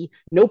anybody,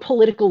 no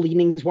political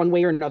leanings one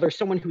way or another,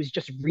 someone who's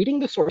just reading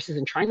the sources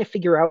and trying to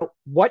figure out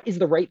what is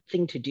the right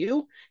thing to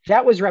do.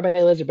 That was Rabbi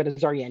Eliezer ben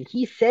Azariah, and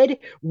he said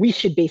we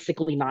should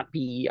basically not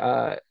be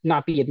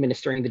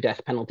administering the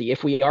death penalty.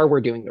 If we are, we're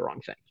doing the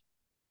wrong thing.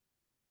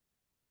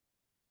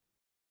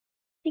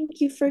 Thank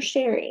you for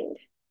sharing.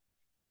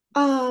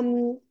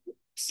 Um,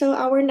 so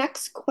our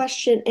next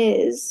question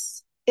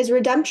is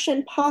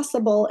redemption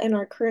possible in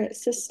our current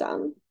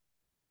system?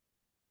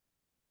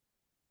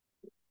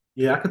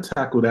 Yeah, I could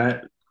tackle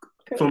that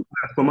Great.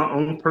 from my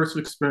own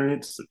personal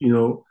experience.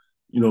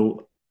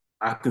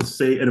 I can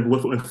say, and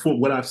for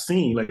what I've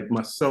seen, like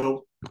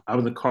myself, I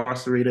was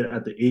incarcerated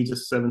at the age of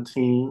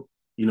 17.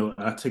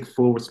 I take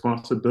full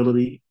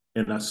responsibility,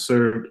 and I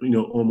served,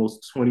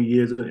 almost 20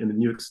 years in the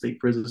New York State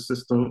prison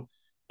system,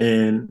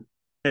 and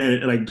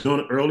and like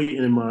during early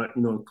in my,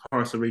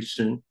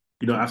 incarceration,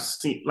 I've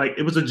seen, like,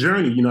 it was a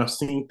journey. I've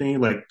seen things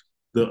like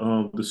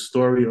the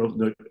story of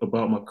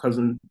about my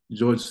cousin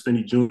George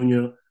Stinney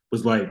Jr.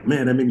 was like,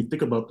 man, that made me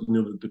think about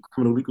the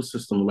criminal legal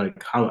system,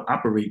 like how it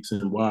operates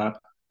and why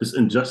this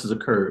injustice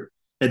occurred.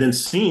 And then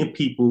seeing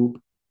people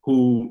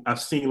who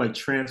I've seen like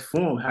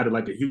transform had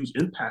like a huge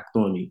impact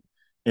on me,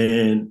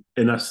 and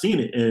I've seen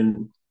it,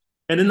 and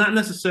then not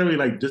necessarily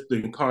like just the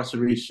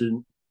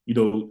incarceration,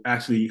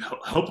 actually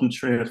help them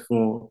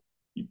transform,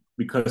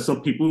 because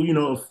some people,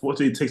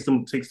 unfortunately, it takes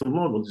them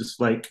longer. Just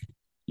like,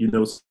 you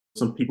know,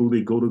 some people,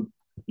 they go to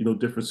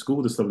different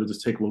schools and stuff, it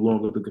just take them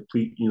longer to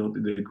complete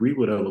the degree,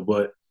 whatever.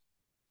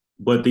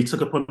 But they took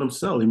upon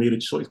themselves. They made a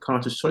choice,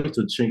 conscious choice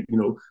to change.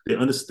 They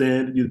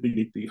understand.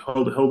 They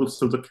hold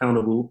themselves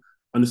accountable.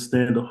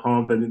 Understand the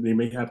harm that they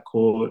may have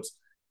caused,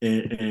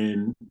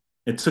 and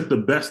took the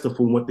best of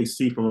from what they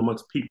see from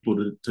amongst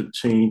people to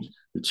change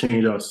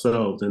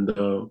ourselves.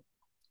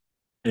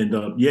 And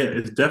yeah,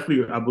 it's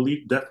definitely, I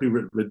believe,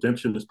 definitely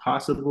redemption is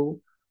possible.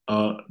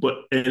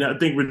 And I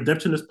think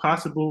redemption is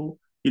possible.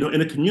 In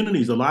the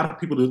communities, a lot of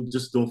people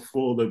just don't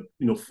fall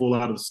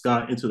out of the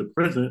sky into the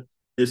prison.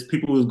 It's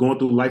people who's going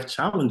through life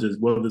challenges.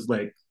 Well, it's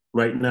like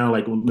right now,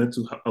 like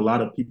a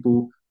lot of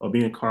people are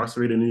being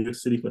incarcerated in New York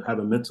City for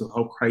having mental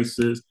health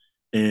crisis,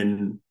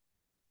 and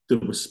the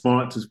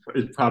response is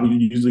probably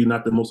usually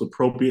not the most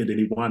appropriate.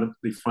 Then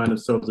they find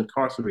themselves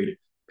incarcerated.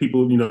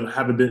 People,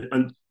 haven't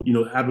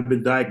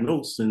been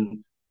diagnosed,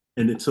 and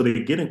until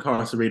they get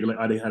incarcerated,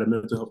 like, they had a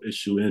mental health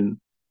issue, and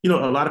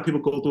a lot of people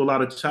go through a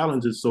lot of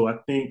challenges. So I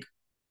think,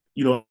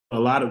 a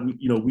lot of,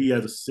 we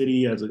as a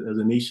city, as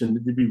a nation,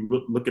 need to be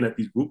looking at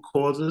these root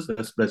causes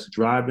that's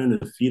driving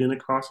and feeding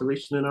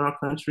incarceration in our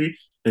country,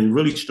 and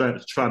really try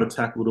to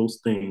tackle those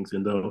things.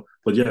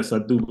 But yes, I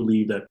do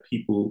believe that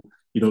people,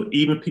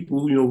 Even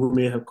people, who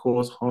may have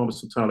caused harm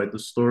sometimes, like the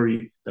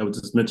story that was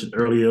just mentioned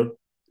earlier,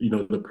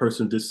 the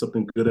person did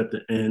something good at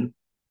the end.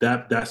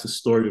 That's a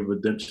story of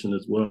redemption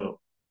as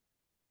well.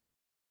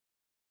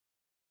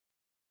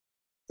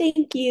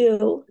 Thank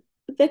you.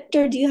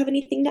 Victor, do you have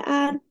anything to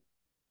add?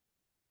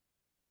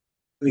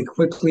 Really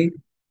quickly,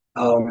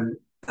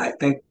 I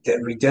think that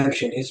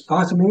redemption is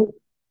possible.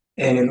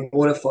 And in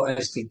order for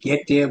us to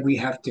get there, we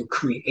have to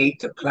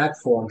create the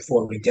platform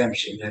for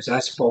redemption. As I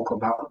spoke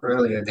about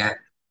earlier, that,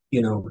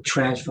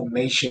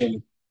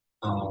 transformation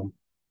um,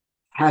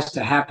 has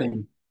to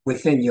happen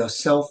within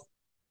yourself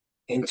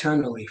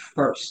internally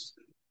first.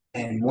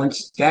 And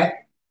once that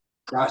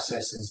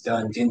process is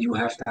done, then you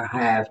have to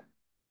have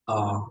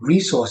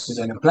resources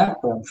and a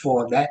platform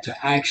for that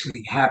to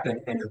actually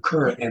happen and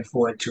occur and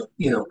for it to,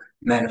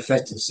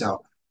 manifest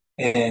itself.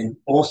 And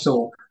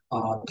also,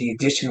 the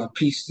additional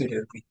piece to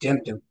the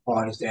redemptive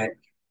part is that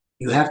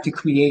you have to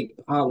create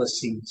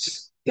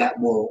policies that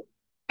will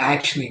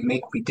actually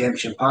make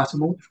redemption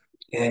possible.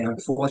 And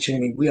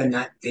unfortunately, we are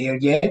not there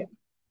yet.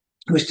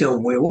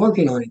 We're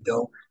working on it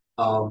though.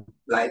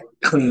 Like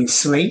clean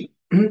slate,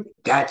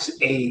 that's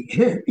a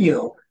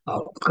a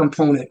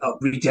component of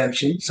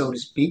redemption, so to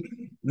speak.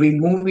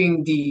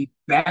 Removing the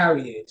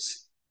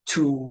barriers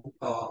to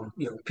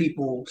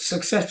people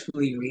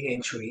successfully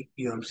reentry.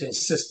 You know what I'm saying?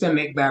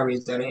 Systemic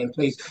barriers that are in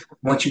place.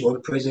 Once you go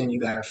to prison, you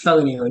got a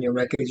felony on your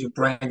record. You're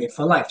branded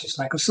for life, just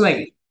like a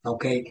slave.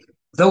 Okay,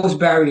 those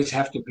barriers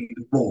have to be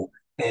removed.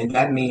 And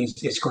that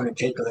means it's going to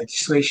take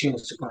legislation,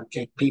 it's going to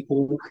take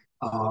people,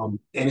 and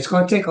it's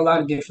going to take a lot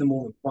of different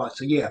moving parts.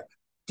 So yeah,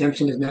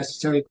 redemption is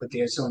necessary, but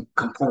there's some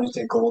components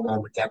that go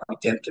along with that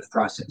redemptive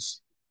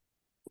process.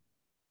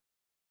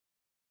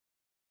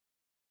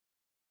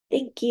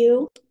 Thank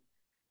you.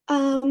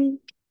 Um,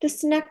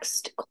 this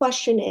next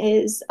question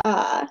is,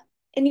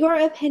 in your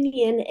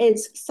opinion,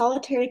 is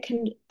solitary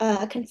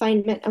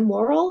confinement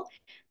immoral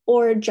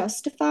or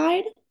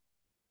justified?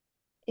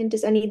 And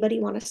does anybody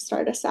want to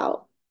start us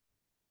out?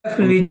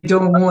 Definitely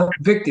don't want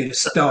Victor to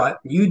start.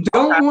 You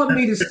don't want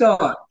me to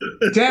start.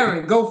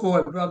 Darren, go for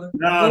it, brother.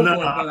 No, Go no,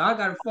 for it, brother. I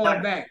got to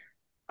fall back.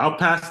 I'll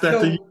pass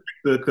that to you,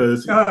 So, Victor,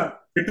 because uh,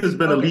 Victor's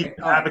been a leading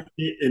okay, all right.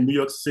 advocate in New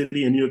York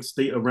City and New York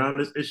State around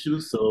this issue.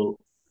 So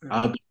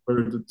I'll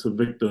defer to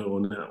Victor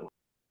on that one.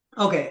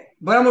 Okay,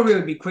 but I'm gonna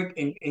really be quick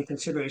in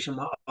consideration of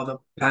my other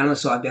panelists,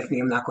 so I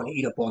definitely am not going to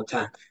eat up all the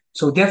time.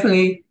 So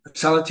definitely,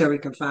 solitary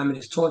confinement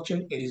is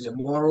torture. It is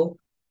immoral.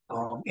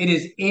 It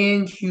is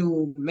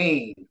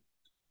inhumane.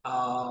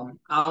 Our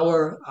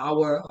UN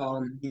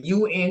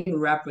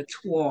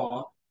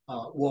rapporteur,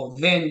 well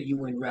then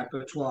UN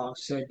rapporteur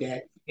said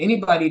that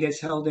anybody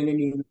that's held in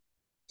any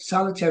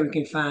solitary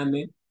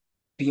confinement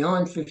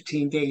beyond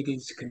 15 days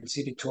is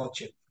considered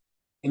torture.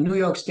 In New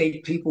York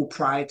State, people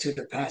prior to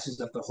the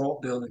passage of the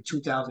HALT bill in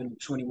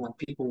 2021,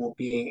 people were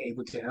being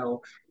able to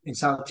held in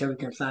solitary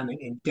confinement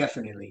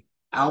indefinitely.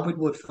 Albert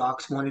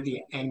Woodfox, one of the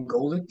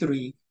Angola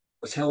Three,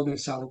 was held in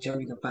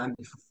solitary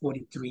confinement for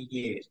 43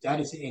 years.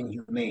 That is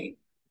inhumane.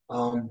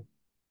 Um,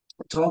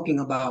 Talking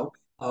about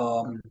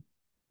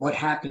what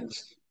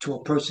happens to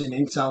a person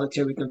in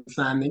solitary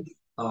confinement,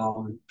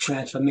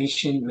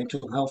 transformation,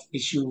 mental health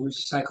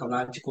issues,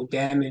 psychological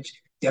damage,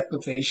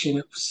 deprivation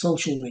of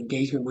social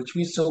engagement, which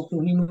we're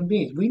social human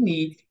beings. We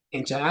need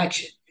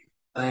interaction.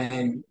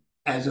 And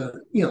as a,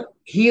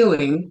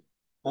 healing,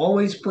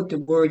 always put the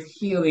word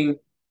healing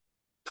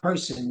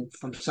person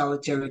from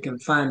solitary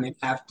confinement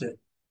after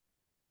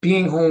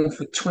being home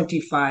for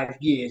 25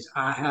 years,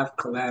 I have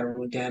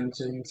collateral damage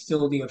and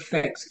still the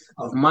effects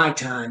of my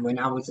time when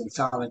I was in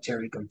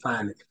solitary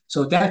confinement.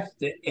 So that's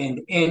the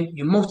and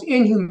the most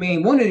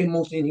inhumane, one of the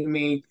most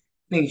inhumane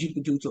things you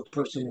could do to a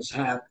person is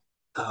have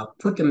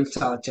put them in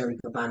solitary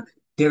confinement.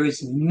 There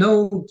is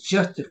no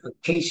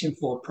justification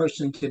for a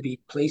person to be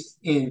placed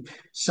in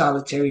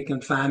solitary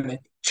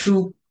confinement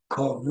to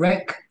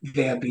correct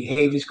their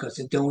behaviors because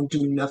it don't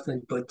do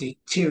nothing but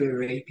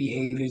deteriorate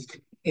behaviors.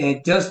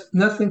 It does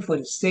nothing for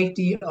the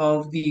safety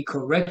of the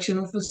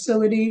correctional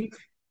facility.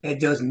 It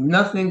does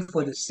nothing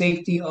for the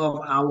safety of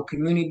our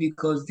community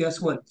because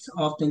guess what?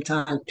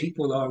 Oftentimes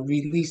people are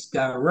released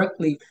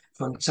directly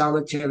from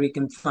solitary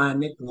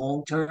confinement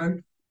long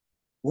term.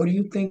 What do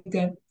you think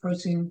that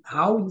person,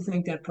 how do you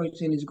think that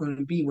person is going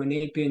to be when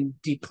they've been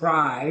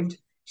deprived,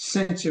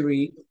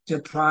 sensory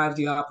deprived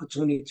the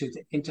opportunity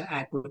to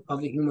interact with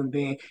other human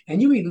beings,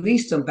 and you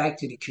release them back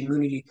to the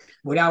community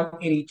without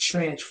any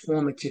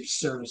transformative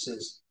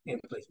services in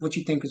place? What do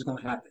you think is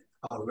going to happen?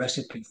 A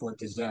recipe for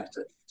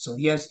disaster. So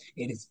yes,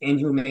 it is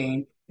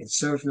inhumane. It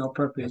serves no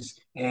purpose.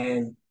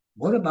 And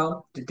what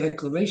about the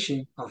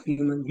Universal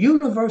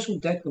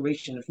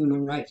Declaration of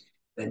Human Rights,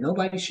 that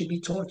nobody should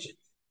be tortured?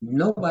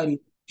 Nobody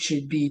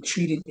should be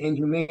treated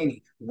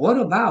inhumanely. What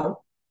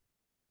about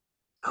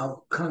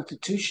our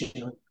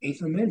constitutional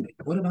Eighth Amendment?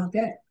 What about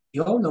that?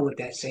 You all know what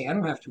that say. I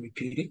don't have to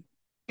repeat it.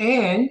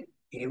 And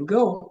here we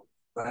go,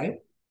 right?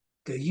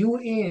 The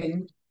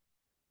UN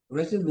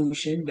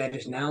resolution that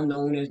is now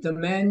known as the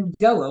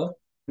Mandela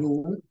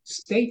Rule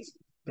states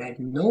that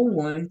no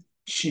one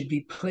should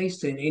be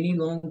placed in any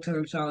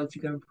long-term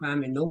solitary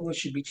confinement. No one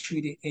should be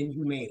treated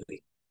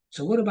inhumanely.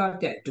 So what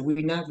about that? Do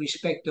we not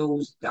respect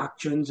those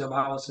doctrines of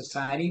our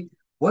society?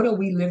 What are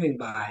we living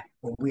by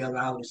when we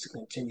allow this to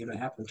continue to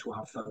happen to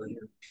our fellow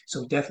humans?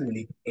 So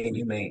definitely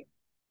inhumane.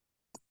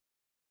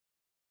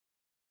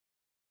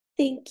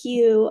 Thank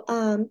you.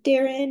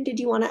 Darren, did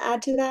you want to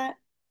add to that?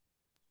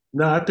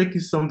 No, I think you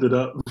summed it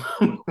up.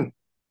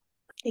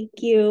 Thank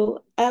you.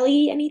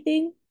 Ellie,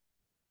 anything?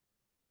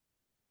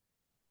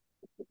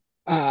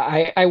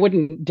 I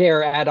wouldn't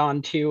dare add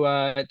on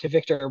to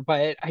Victor,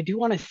 but I do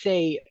want to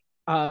say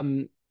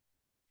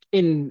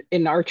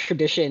in our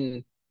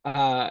tradition,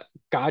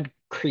 God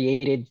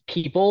created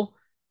people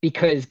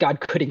because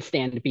God couldn't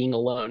stand being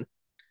alone.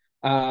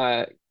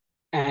 Uh,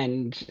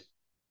 and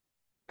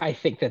I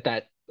think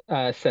that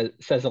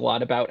says a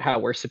lot about how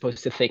we're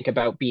supposed to think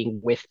about being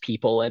with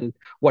people and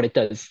what it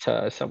does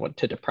to someone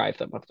to deprive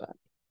them of that.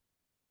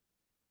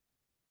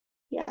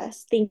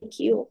 Yes, thank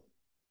you.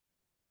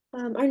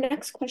 Our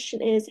next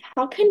question is,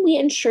 how can we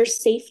ensure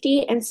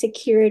safety and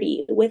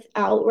security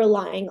without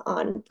relying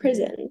on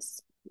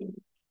prisons? Does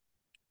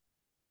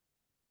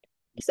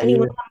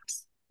anyone Yeah, want to?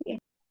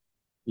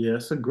 yeah,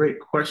 it's a great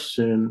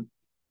question.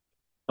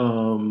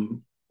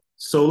 Um,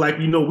 so like,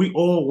 we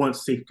all want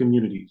safe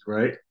communities,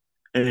 right?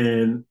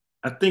 And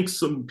I think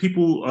some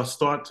people are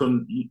start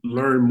to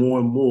learn more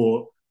and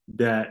more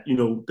that,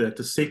 that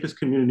the safest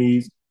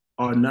communities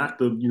are not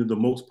the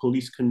most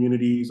police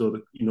communities or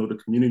the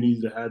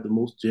communities that have the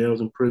most jails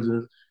and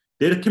prisons.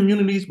 They're the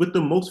communities with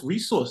the most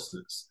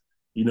resources,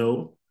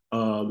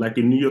 like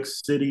in New York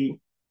City,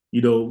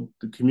 the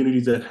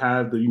communities that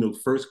have the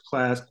first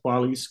class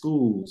quality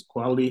schools,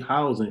 quality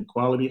housing,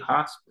 quality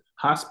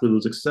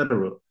hospitals,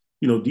 etc.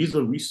 These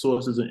are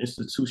resources and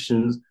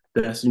institutions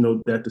that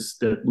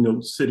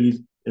cities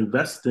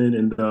invest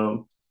in,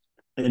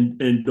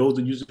 and those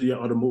are usually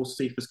are the most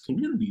safest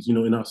communities,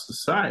 in our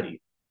society.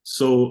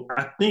 So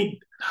I think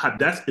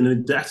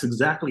that's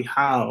exactly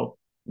how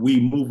we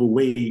move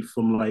away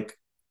from like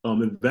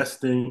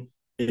investing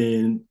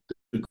in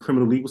the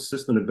criminal legal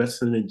system,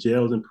 investing in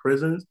jails and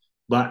prisons,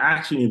 by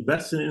actually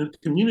investing in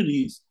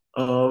communities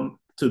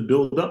to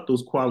build up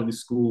those quality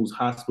schools,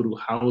 hospital,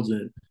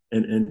 housing,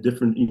 and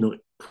different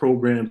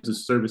programs and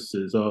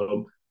services.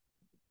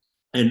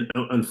 And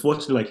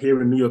unfortunately, like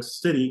here in New York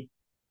City,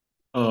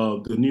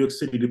 the New York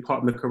City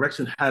Department of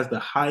Correction has the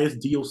highest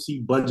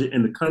DOC budget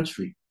in the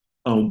country,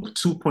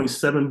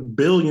 $2.7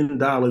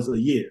 billion a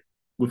year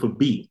with a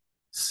B.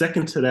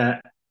 Second to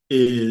that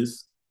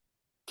is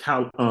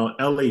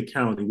LA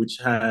County, which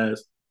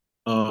has,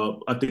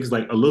 I think it's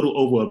like a little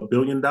over $1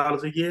 billion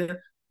a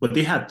year, but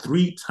they have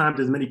 3 times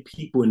as many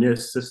people in their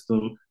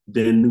system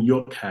than New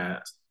York has.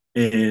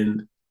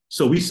 And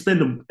so we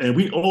spend them, and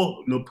we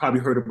all probably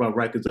heard about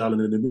Rikers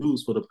Island in the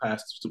news for the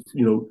past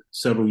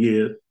several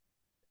years.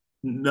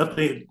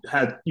 Nothing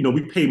had,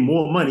 we pay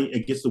more money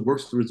and gets the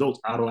worst results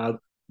out of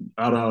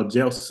our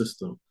jail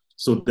system.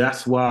 So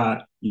that's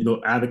why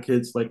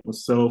advocates like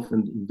myself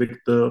and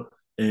Victor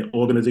and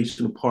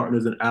organizational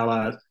partners and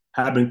allies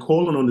have been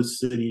calling on the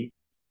city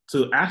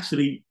to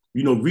actually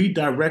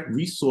redirect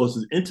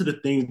resources into the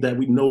things that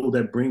we know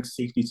that bring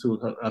safety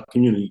to our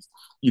communities.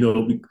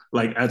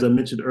 Like as I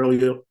mentioned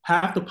earlier,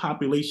 half the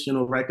population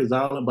of Rikers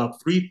Island,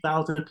 about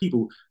 3,000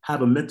 people,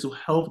 have a mental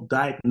health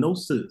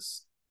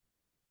diagnosis.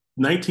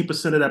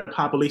 19% of that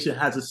population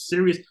has a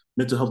serious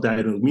mental health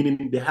diagnosis,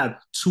 meaning they have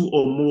 2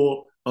 or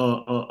more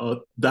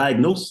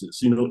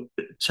diagnoses,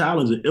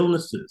 challenges,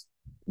 illnesses.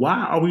 Why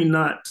are we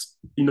not,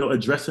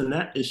 addressing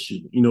that issue,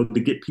 to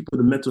get people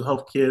the mental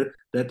health care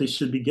that they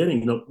should be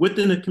getting,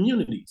 within the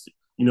communities,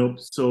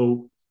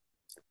 so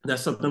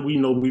that's something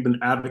we've been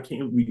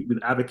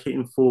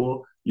advocating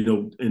for.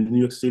 In New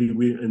York City,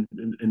 we're in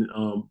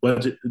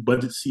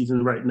budget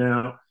season right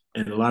now,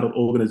 and a lot of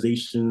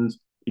organizations,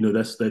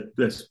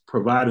 that's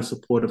providing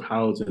supportive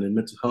housing and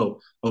mental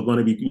health are going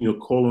to be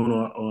calling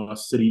on our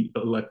city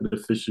elected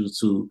officials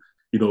to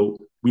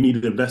we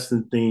need to invest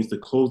in things to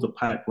close the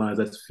pipelines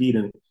that's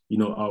feeding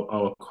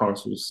our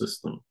carceral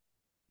system.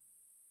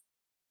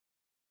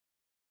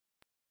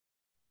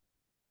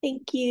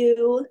 Thank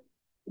you.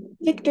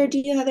 Victor, do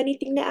you have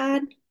anything to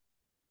add?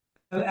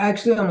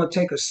 Actually, I'm going to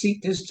take a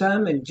seat this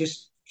time and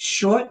just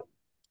short.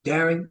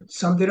 Darren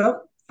summed it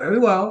up very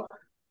well.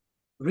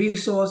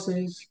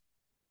 Resources,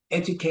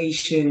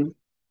 education,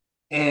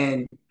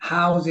 and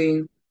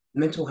housing,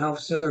 mental health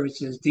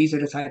services. These are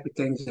the type of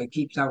things that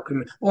keeps our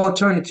community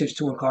alternatives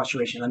to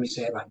incarceration. Let me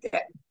say it like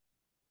that.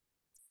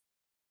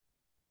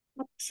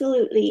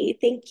 Absolutely.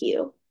 Thank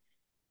you.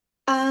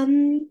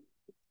 Um,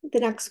 the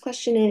next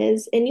question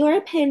is, in your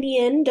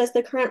opinion, does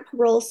the current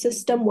parole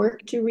system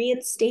work to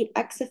reinstate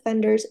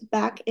ex-offenders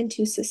back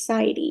into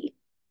society?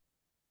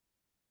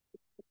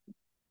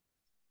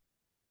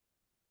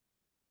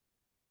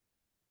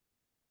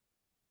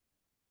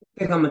 I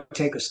think I'm going to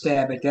take a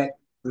stab at that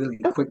really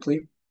Oh,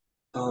 quickly.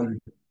 Um,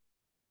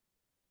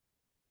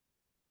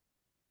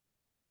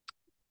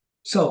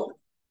 so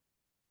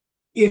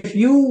if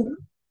you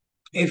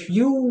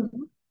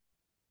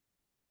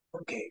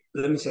okay,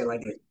 let me say it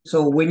like this.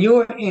 So when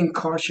you're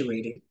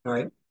incarcerated,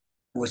 right,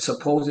 will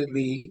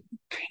supposedly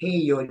pay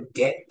your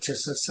debt to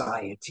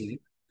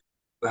society,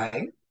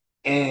 right?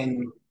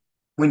 And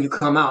when you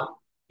come out,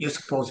 you're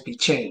supposed to be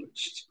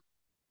changed.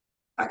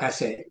 Like I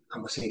said,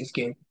 I'm gonna say this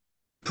again: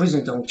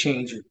 prison don't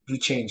change you; you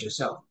change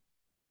yourself.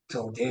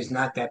 So there's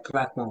not that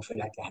platform for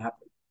that to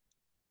happen.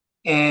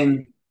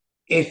 And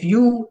if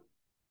you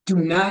do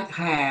not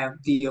have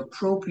the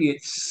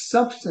appropriate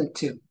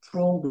substantive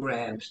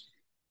programs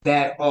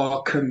that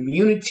are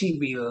community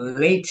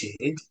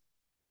related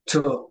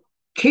to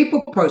keep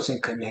a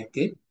person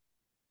connected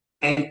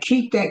and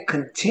keep that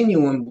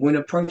continuum when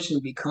a person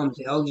becomes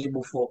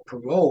eligible for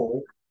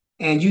parole,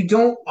 and you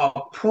don't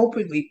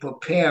appropriately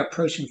prepare a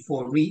person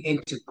for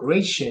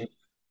reintegration,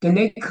 then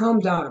there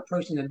comes out a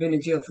person that's been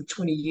in jail for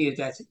 20 years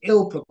that's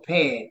ill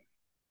prepared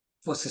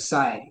for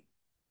society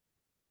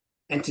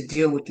and to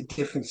deal with the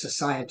different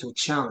societal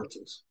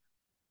challenges.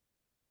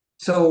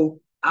 So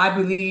I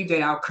believe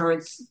that our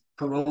current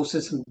parole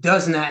system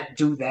does not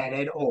do that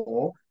at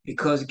all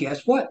because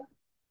guess what?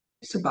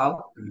 It's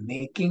about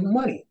making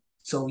money.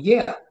 So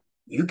yeah,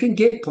 you can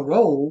get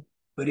parole,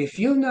 but if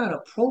you're not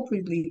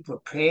appropriately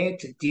prepared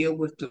to deal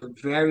with the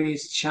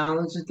various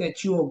challenges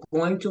that you are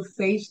going to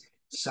face,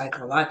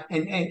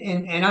 psychologically,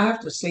 and I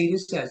have to say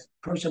this as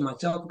a person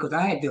myself because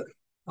I had to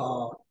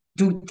uh,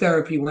 do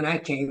therapy when I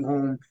came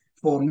home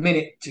for a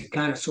minute to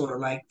kind of sort of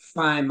like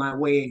find my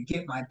way and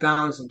get my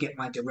balance and get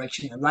my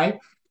direction in life.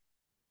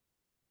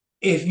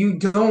 If you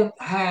don't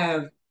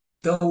have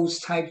those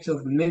types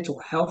of mental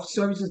health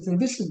services, and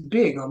this is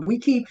big. We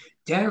keep,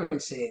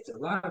 Darren says, a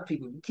lot of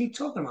people, we keep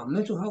talking about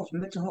mental health,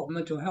 mental health,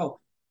 mental health,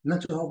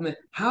 mental health,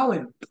 how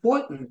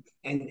important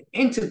and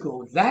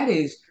integral that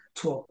is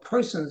to a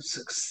person's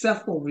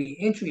successful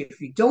reentry. If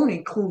you don't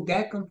include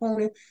that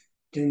component,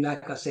 then,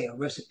 like I say, a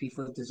recipe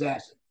for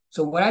disaster.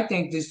 So, what I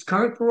think this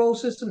current parole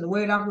system, the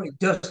way it operates,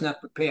 does not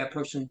prepare a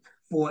person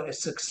for a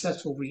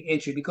successful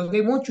reentry because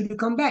they want you to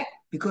come back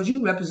because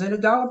you represent a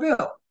dollar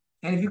bill.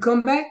 And if you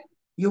come back,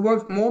 you're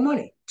worth more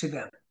money to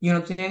them. You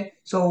know what I'm saying?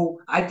 So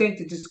I think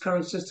that this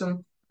current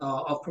system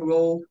of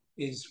parole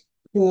is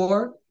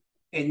poor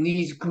and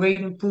needs great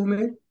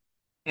improvement.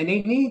 And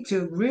they need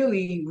to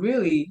really,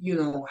 really,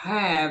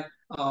 have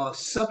a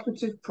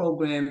substantive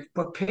program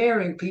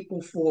preparing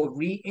people for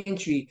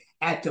reentry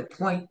at the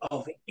point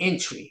of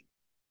entry.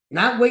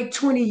 Not wait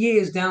 20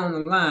 years down the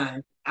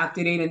line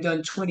after they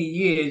done 20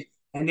 years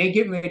and they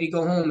get ready to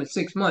go home in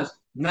 6 months.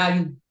 Now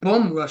you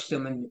bum rush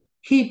them and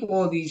heap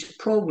all these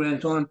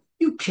programs on.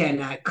 You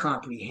cannot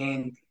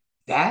comprehend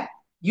that.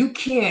 You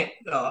can't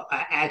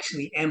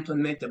actually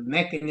implement the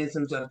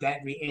mechanisms of that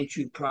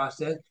reentry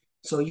process.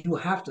 So you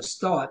have to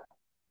start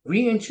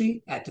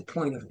reentry at the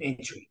point of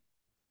entry.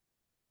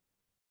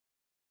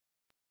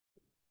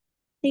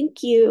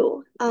 Thank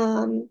you.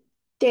 Darren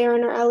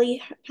or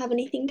Ellie have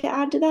anything to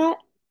add to that?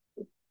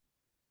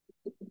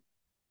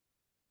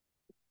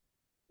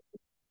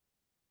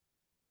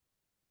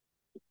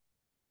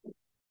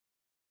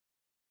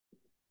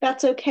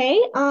 That's okay.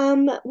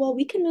 Well,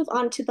 we can move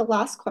on to the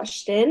last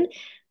question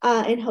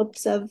in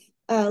hopes of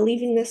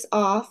leaving this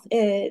off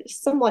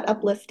somewhat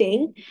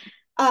uplifting.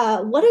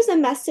 What is a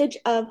message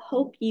of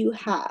hope you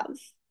have?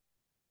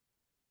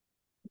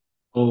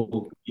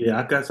 Oh,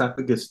 yeah, I guess I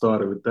could get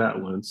started with that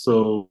one.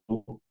 So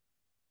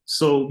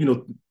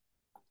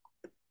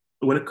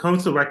when it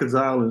comes to Rikers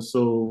Island,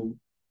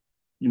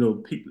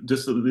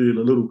 just a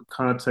little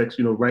context.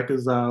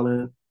 Rikers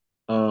Island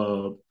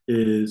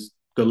is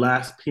the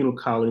last penal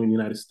colony in the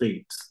United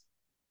States.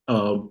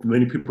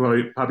 Many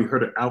people probably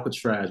heard of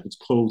Alcatraz, which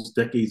closed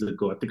decades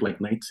ago. I think like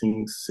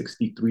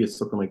 1963 or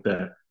something like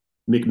that.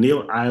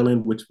 McNeil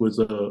Island, which was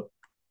a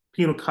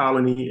penal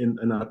colony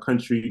in our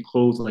country,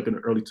 closed like in the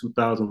early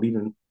 2000s,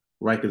 leaving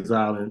Rikers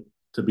Island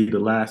to be the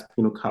last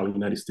penal colony in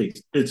the United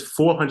States. It's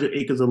 400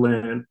 acres of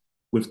land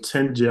with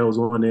 10 jails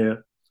on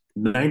there.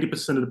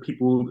 90% of the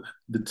people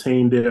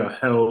detained there are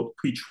held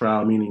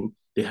pre-trial, meaning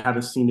they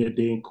haven't seen their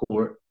day in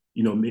court.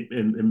 And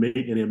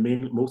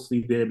they're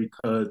mostly there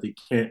because they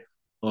can't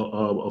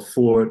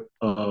afford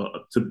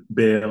to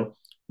bail.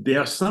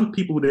 There are some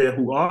people there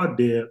who are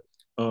there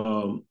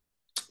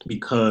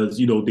because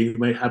they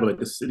might have like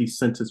a city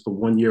sentence for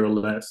 1 year or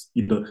less.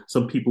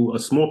 Some people, a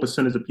small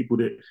percentage of people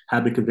that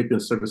have been convicted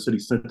and serve a city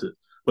sentence.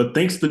 But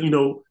thanks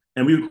to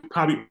and we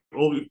probably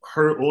all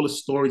heard all the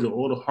stories of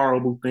all the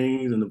horrible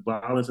things and the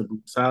violence and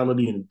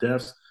brutality and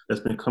deaths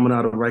that's been coming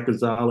out of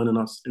Rikers Island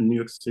in New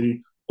York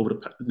City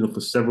over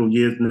for several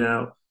years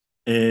now.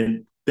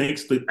 And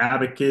thanks to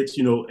advocates,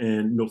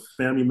 and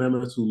family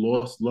members who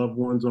lost loved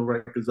ones on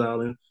Rikers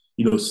Island,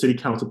 City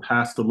Council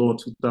passed a law in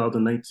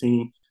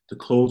 2019 to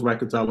close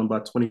Rikers Island by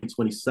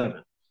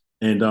 2027,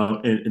 and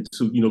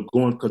to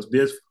go on because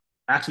there's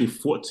actually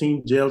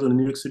 14 jails in the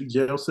New York City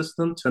jail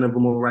system. 10 of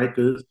them are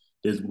Rikers.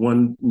 There's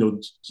one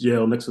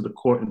jail next to the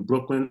court in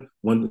Brooklyn,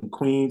 one in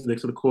Queens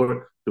next to the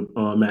court,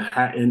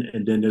 Manhattan,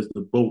 and then there's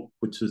the Boat,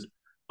 which is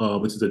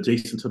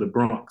adjacent to the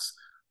Bronx.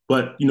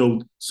 But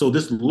so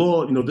this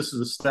law, this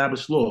is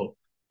established law,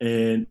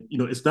 And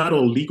it's not a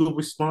legal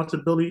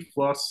responsibility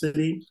for our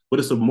city, but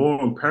it's a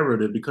moral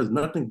imperative because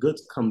nothing good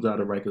comes out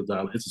of Rikers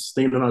Island. It's a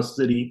stain on our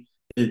city.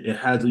 It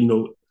has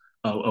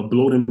a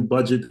bloated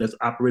budget that's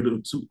operated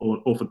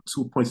on over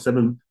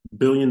 $2.7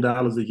 billion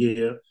a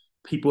year.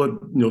 People have,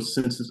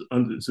 since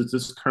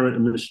this current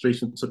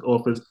administration took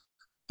office,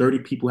 30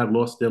 people have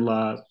lost their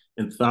lives,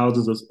 and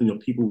thousands of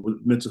people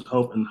with mental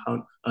health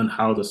and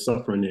how they're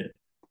suffering it.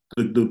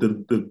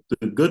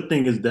 The good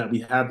thing is that we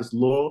have this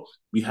law,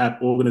 we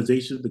have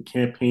organizations, the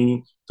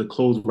campaign to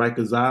close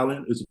Rikers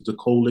Island is a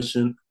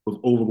coalition with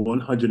over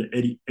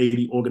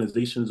 180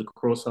 organizations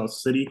across our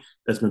city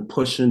that's been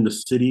pushing the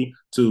city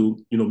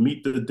to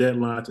meet the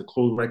deadline to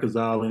close Rikers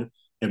Island,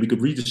 and we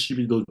could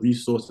redistribute those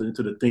resources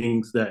into the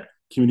things that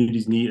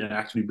communities need and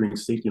actually bring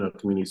safety in our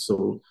communities.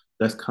 So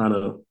that's kind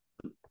of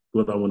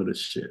what I wanted to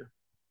share.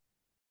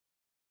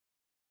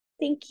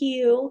 Thank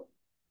you.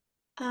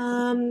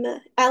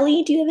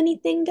 Ellie, do you have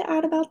anything to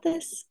add about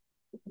this?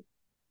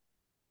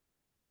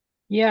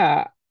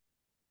 Yeah,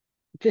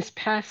 this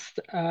past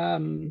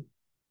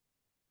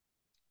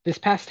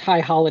high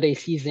holiday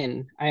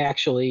season, I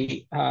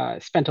actually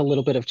spent a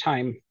little bit of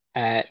time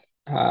uh,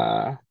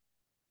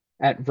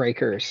 at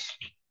Rikers,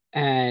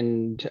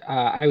 and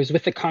I was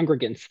with the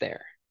congregants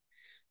there,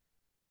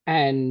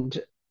 and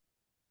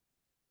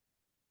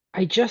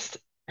I just,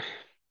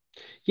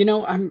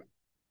 I'm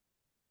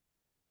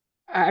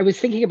I was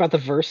thinking about the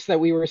verse that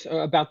we were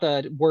about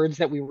the words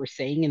that we were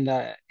saying in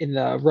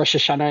the Rosh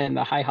Hashanah and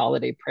the High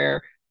Holiday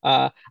prayer,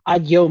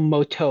 Ad Yom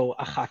Moto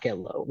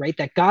Achakelo, right?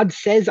 That God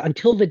says,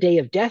 until the day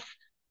of death,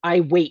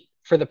 I wait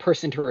for the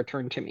person to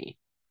return to me.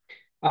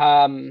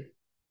 Um,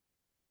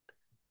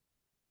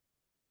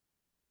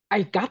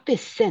 I got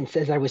this sense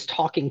as I was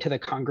talking to the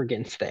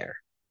congregants there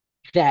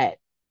that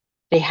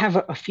they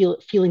have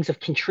feelings of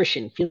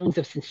contrition, feelings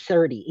of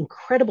sincerity,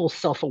 incredible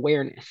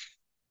self-awareness.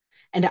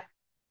 And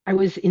I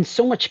was in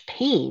so much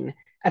pain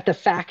at the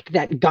fact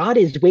that God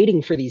is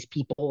waiting for these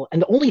people,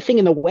 and the only thing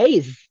in the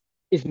way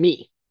is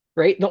me,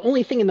 right? The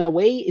only thing in the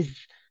way is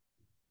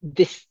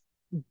this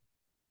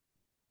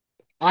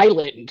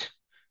island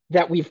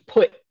that we've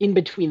put in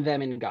between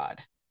them and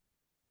God.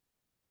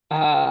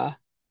 Uh,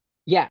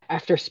 yeah,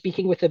 after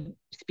speaking with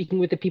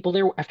the people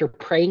there, after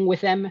praying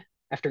with them,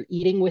 after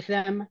eating with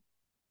them,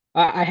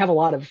 I have a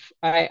lot of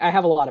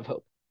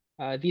hope.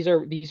 These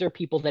are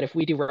people that if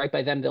we do right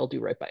by them, they'll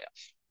do right by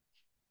us.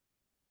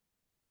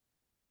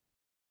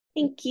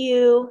 Thank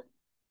you.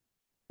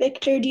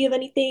 Victor, do you have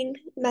anything?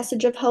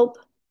 Message of hope?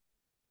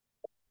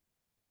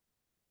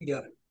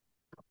 Yeah,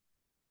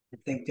 I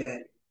think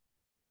that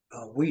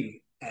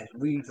we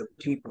the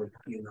people,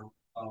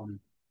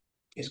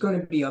 it's going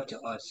to be up to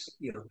us,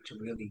 to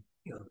really,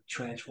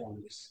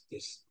 transform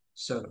this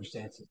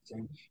circumstances.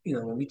 And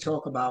when we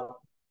talk about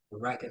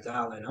Rikers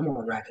Island, I'm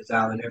on Rikers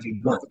Island every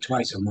month,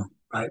 twice a month,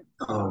 right?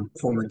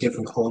 From a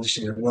different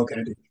coalition and work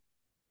at it.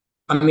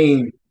 I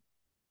mean,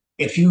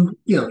 if you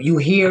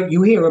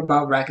hear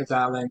about Rikers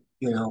Island,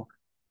 you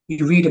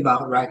read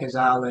about Rikers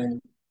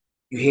Island,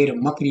 you hear the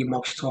muckety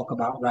mucks talk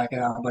about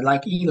Rikers Island, but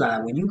like Eli,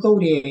 when you go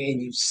there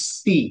and you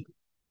see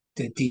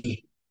the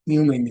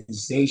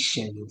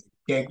dehumanization, the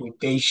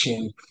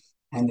degradation,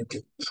 and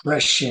the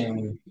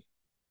depression.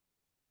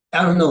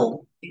 I don't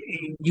know.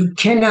 You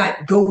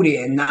cannot go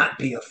there and not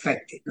be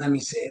affected. Let me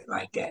say it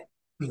like that.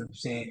 You know what I'm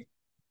saying?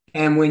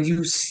 And when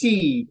you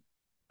see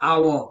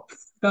our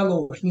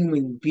fellow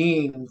human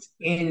beings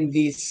in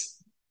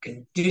this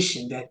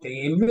condition that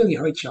it really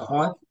hurts your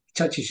heart,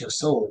 touches your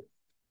soul.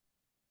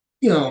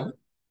 You know,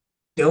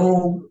 the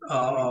old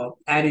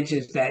adage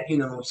is that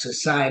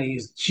society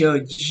is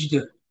judged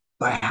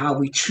by how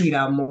we treat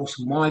our most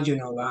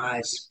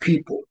marginalized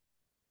people.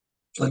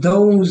 For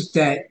those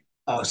that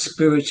are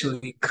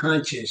spiritually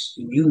conscious,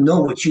 you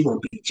know what you're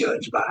going to be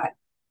judged by,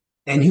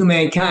 and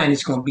humankind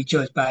is going to be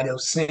judged by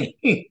those same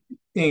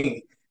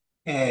things.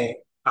 And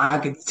I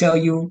can tell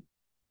you,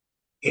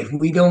 if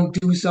we don't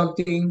do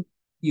something,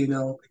 you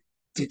know,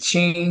 to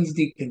change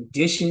the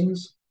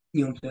conditions,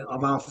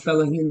 of our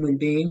fellow human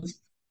beings,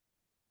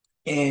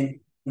 and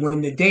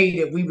when the day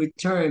that we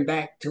return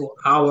back to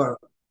our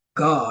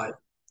God,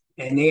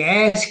 and they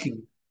ask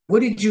you,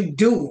 what did you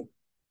do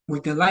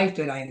with the life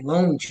that I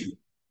loaned you?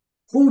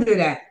 Who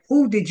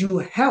did you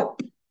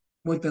help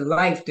with the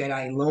life that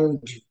I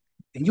loaned you?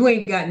 And you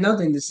ain't got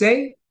nothing to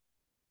say.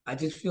 I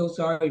just feel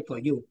sorry for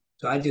you.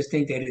 So I just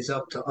think that it's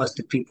up to us,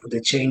 the people,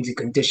 to change the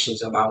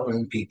conditions of our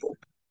own people.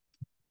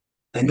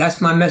 And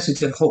that's my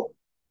message of hope.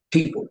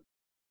 People.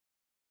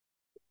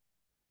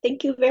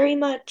 Thank you very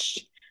much.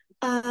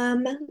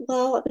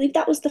 Well, I believe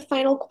that was the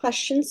final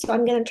question, so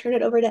I'm going to turn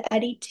it over to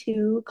Eddie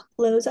to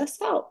close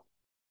us out.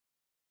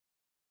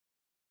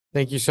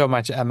 Thank you so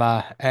much,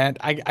 Emma. And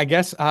I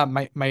guess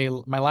my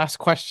last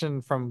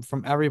question from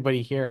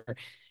everybody here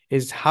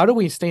is, how do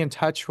we stay in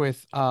touch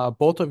with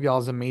both of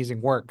y'all's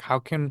amazing work? How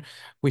can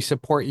we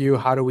support you?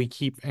 How do we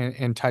keep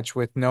in touch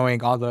with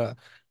knowing all the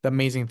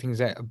amazing things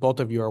that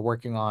both of you are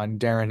working on,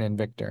 Darren and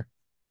Victor?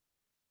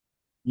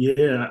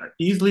 Yeah,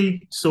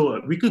 easily. So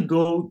we could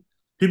go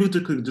people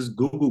could just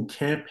Google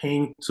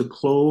campaign to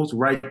close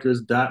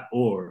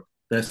Rikers.org.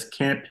 That's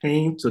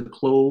campaign to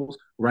close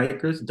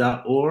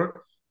Rikers.org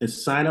and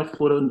sign up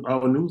for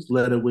our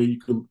newsletter where you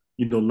can,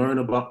 learn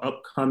about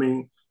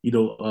upcoming,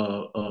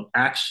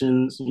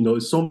 actions.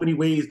 There's so many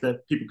ways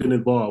that people can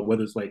involve,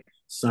 whether it's like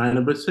sign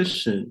a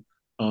petition,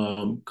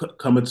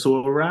 coming to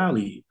a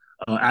rally.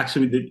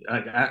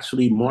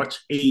 Actually, March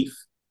 8th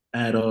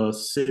at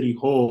City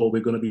Hall,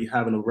 we're going to be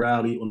having a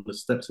rally on the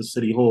steps of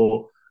City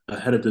Hall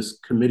ahead of this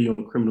Committee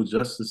on Criminal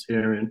Justice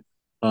hearing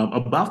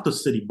about the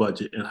city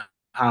budget and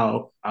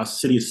how our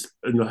city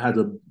has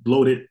a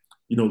bloated,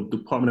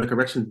 Department of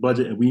Corrections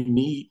budget, and we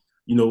need,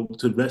 to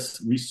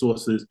invest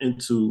resources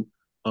into,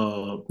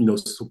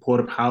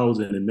 supportive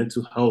housing and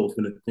mental health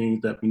and the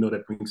things that we know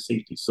that bring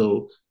safety.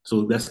 So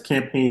that's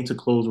campaign to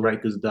close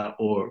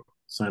Rikers.org.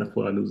 Sign up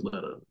for our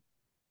newsletter.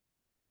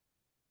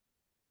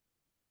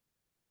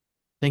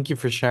 Thank you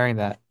for sharing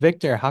that.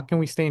 Victor, how can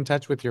we stay in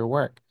touch with your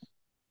work?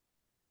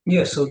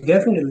 Yeah, so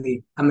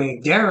definitely. I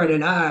mean, Darren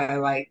and I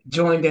like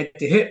joined at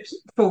the hips,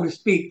 so to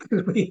speak.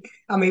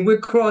 We're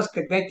cross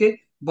connected,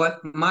 but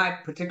my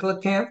particular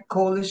camp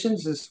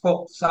coalitions is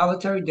Halt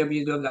Solitary,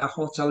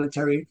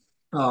 www.haltsolitary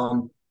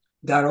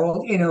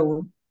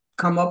 .org.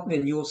 Come up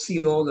and you'll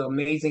see all the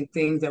amazing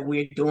things that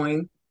we're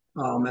doing.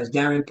 As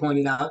Darren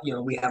pointed out,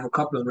 we have a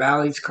couple of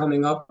rallies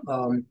coming up.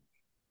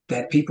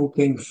 That people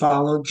can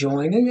follow,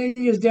 join, and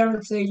then as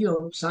Darren say,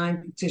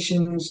 sign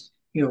petitions,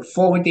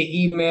 forward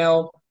the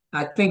email.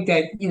 I think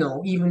that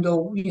even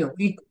though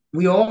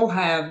we all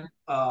have,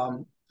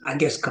 I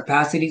guess,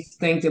 capacities,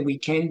 things that we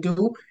can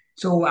do.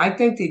 So I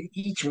think that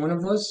each one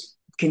of us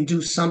can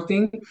do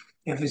something.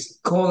 If it's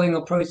calling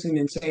a person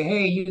and say,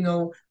 hey,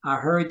 I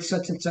heard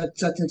such and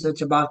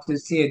such about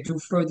this here. Do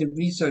further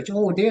research.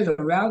 Oh, there's a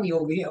rally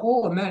over here.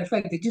 Oh, a matter of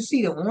fact, did you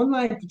see the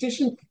online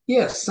petition?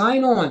 Yeah,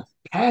 sign on,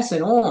 pass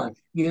it on.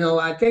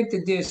 I think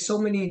that there's so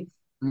many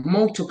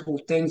multiple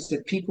things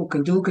that people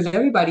can do because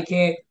everybody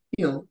can't,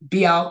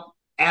 be out,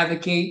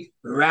 advocate,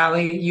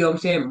 rally, what I'm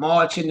saying,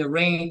 march in the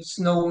rain,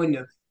 snow, in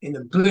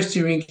the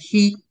blistering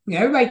heat.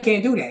 Everybody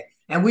can't do that.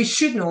 And we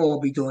shouldn't all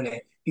be doing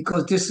that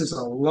because this is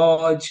a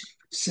large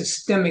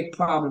systemic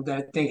problem that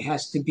I think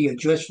has to be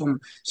addressed from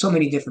so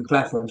many different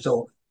platforms.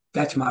 So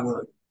that's my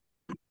word.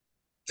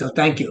 So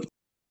thank you.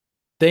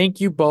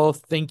 Thank you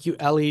both. Thank you,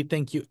 Ellie.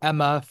 Thank you,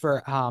 Emma,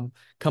 for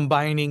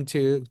combining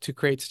to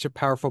create such a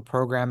powerful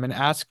program and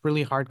ask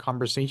really hard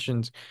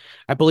conversations.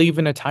 I believe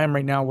in a time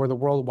right now where the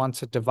world wants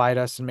to divide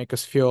us and make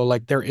us feel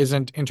like there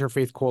isn't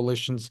interfaith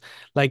coalitions,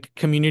 like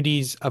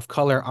communities of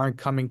color aren't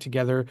coming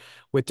together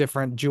with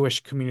different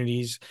Jewish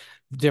communities,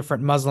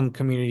 different Muslim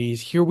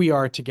communities. Here we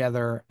are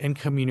together in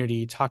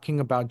community,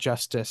 talking about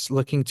justice,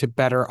 looking to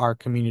better our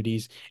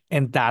communities,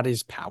 and that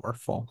is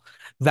powerful.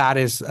 That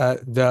is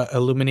the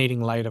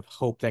illuminating light of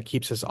hope that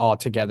keeps us all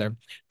together.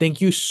 Thank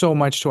you so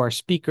much to our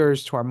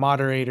speakers, to our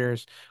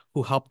moderators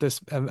who helped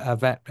this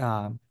event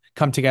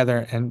come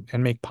together and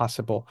make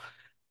possible.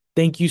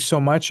 Thank you so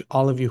much,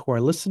 all of you who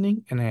are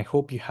listening, and I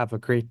hope you have a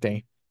great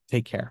day.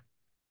 Take care.